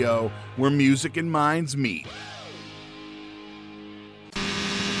Montco Radio, where music and minds meet.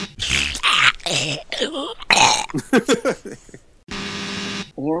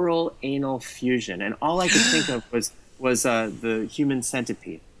 Oral anal fusion, and all I could think of was the Human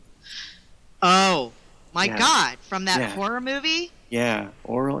Centipede. Oh my Yeah. God! From that Yeah. horror movie. Yeah,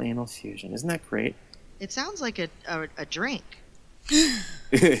 oral anal fusion. Isn't that great? It sounds like a drink. Can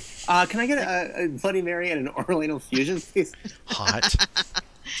I get a Bloody Mary and an oral anal fusion, please? Hot.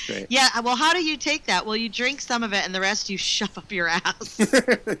 Great. Yeah. Well, how do you take that? Well, you drink some of it, and the rest you shove up your ass.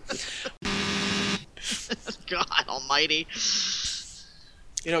 God Almighty.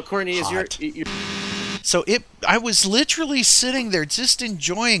 You know, Courtney, is your So I was literally sitting there just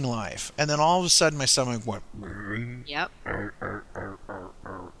enjoying life, and then all of a sudden my stomach went. Yep.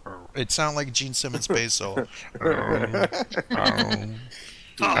 It sounded like Gene Simmons' bass solo.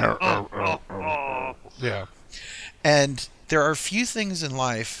 Yeah. And there are few things in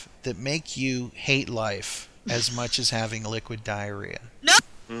life that make you hate life as much as having liquid diarrhea. No.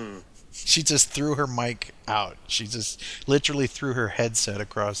 She just threw her mic out. She just literally threw her headset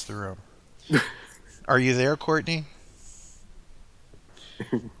across the room. Are you there, Courtney?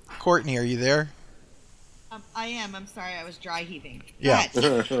 Courtney, are you there? I am. I'm sorry. I was dry heaving. Yeah.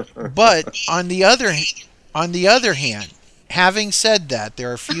 But on the other hand, having said that, there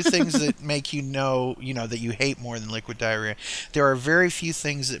are a few things that make you know that you hate more than liquid diarrhea. There are very few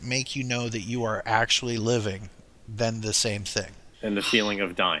things that make you know that you are actually living than the same thing. And the feeling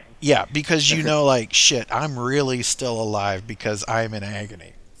of dying. Yeah, because like, shit, I'm really still alive because I'm in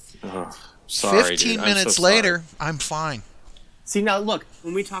agony. Oh, sorry, 15 dude. minutes later, I'm fine. See, now look,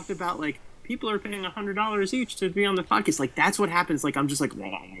 when we talked about, like, people are paying $100 each to be on the podcast, like, that's what happens. Like, I'm just like...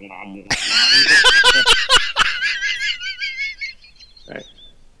 Right.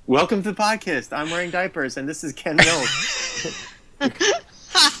 Welcome to the podcast. I'm wearing diapers, and this is Ken Mills.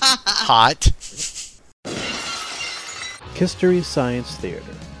 Hot. History Science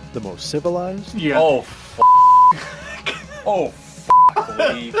Theater, the most civilized. Yeah. Oh, f***. Oh, f***,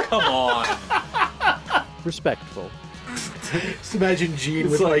 Lee. Come on. Respectful. Just imagine Gene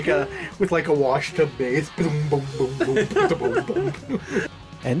with like a wash tub bass. Boom, boom, boom, boom, boom, boom, boom.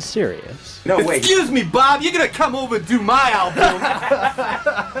 And serious. No, wait. Excuse me, Bob. You're gonna come over and do my album.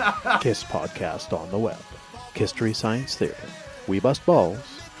 Kiss podcast on the web. History Science Theater. We bust balls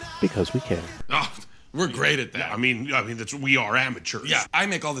because we care. Oh, we're great at that. I mean, we are amateurs. Yeah, I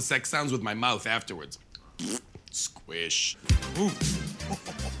make all the sex sounds with my mouth afterwards. Squish. Ooh.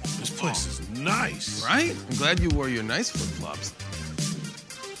 This place is nice. Right? I'm glad you wore your nice flip-flops.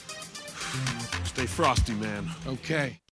 Stay frosty, man. Okay.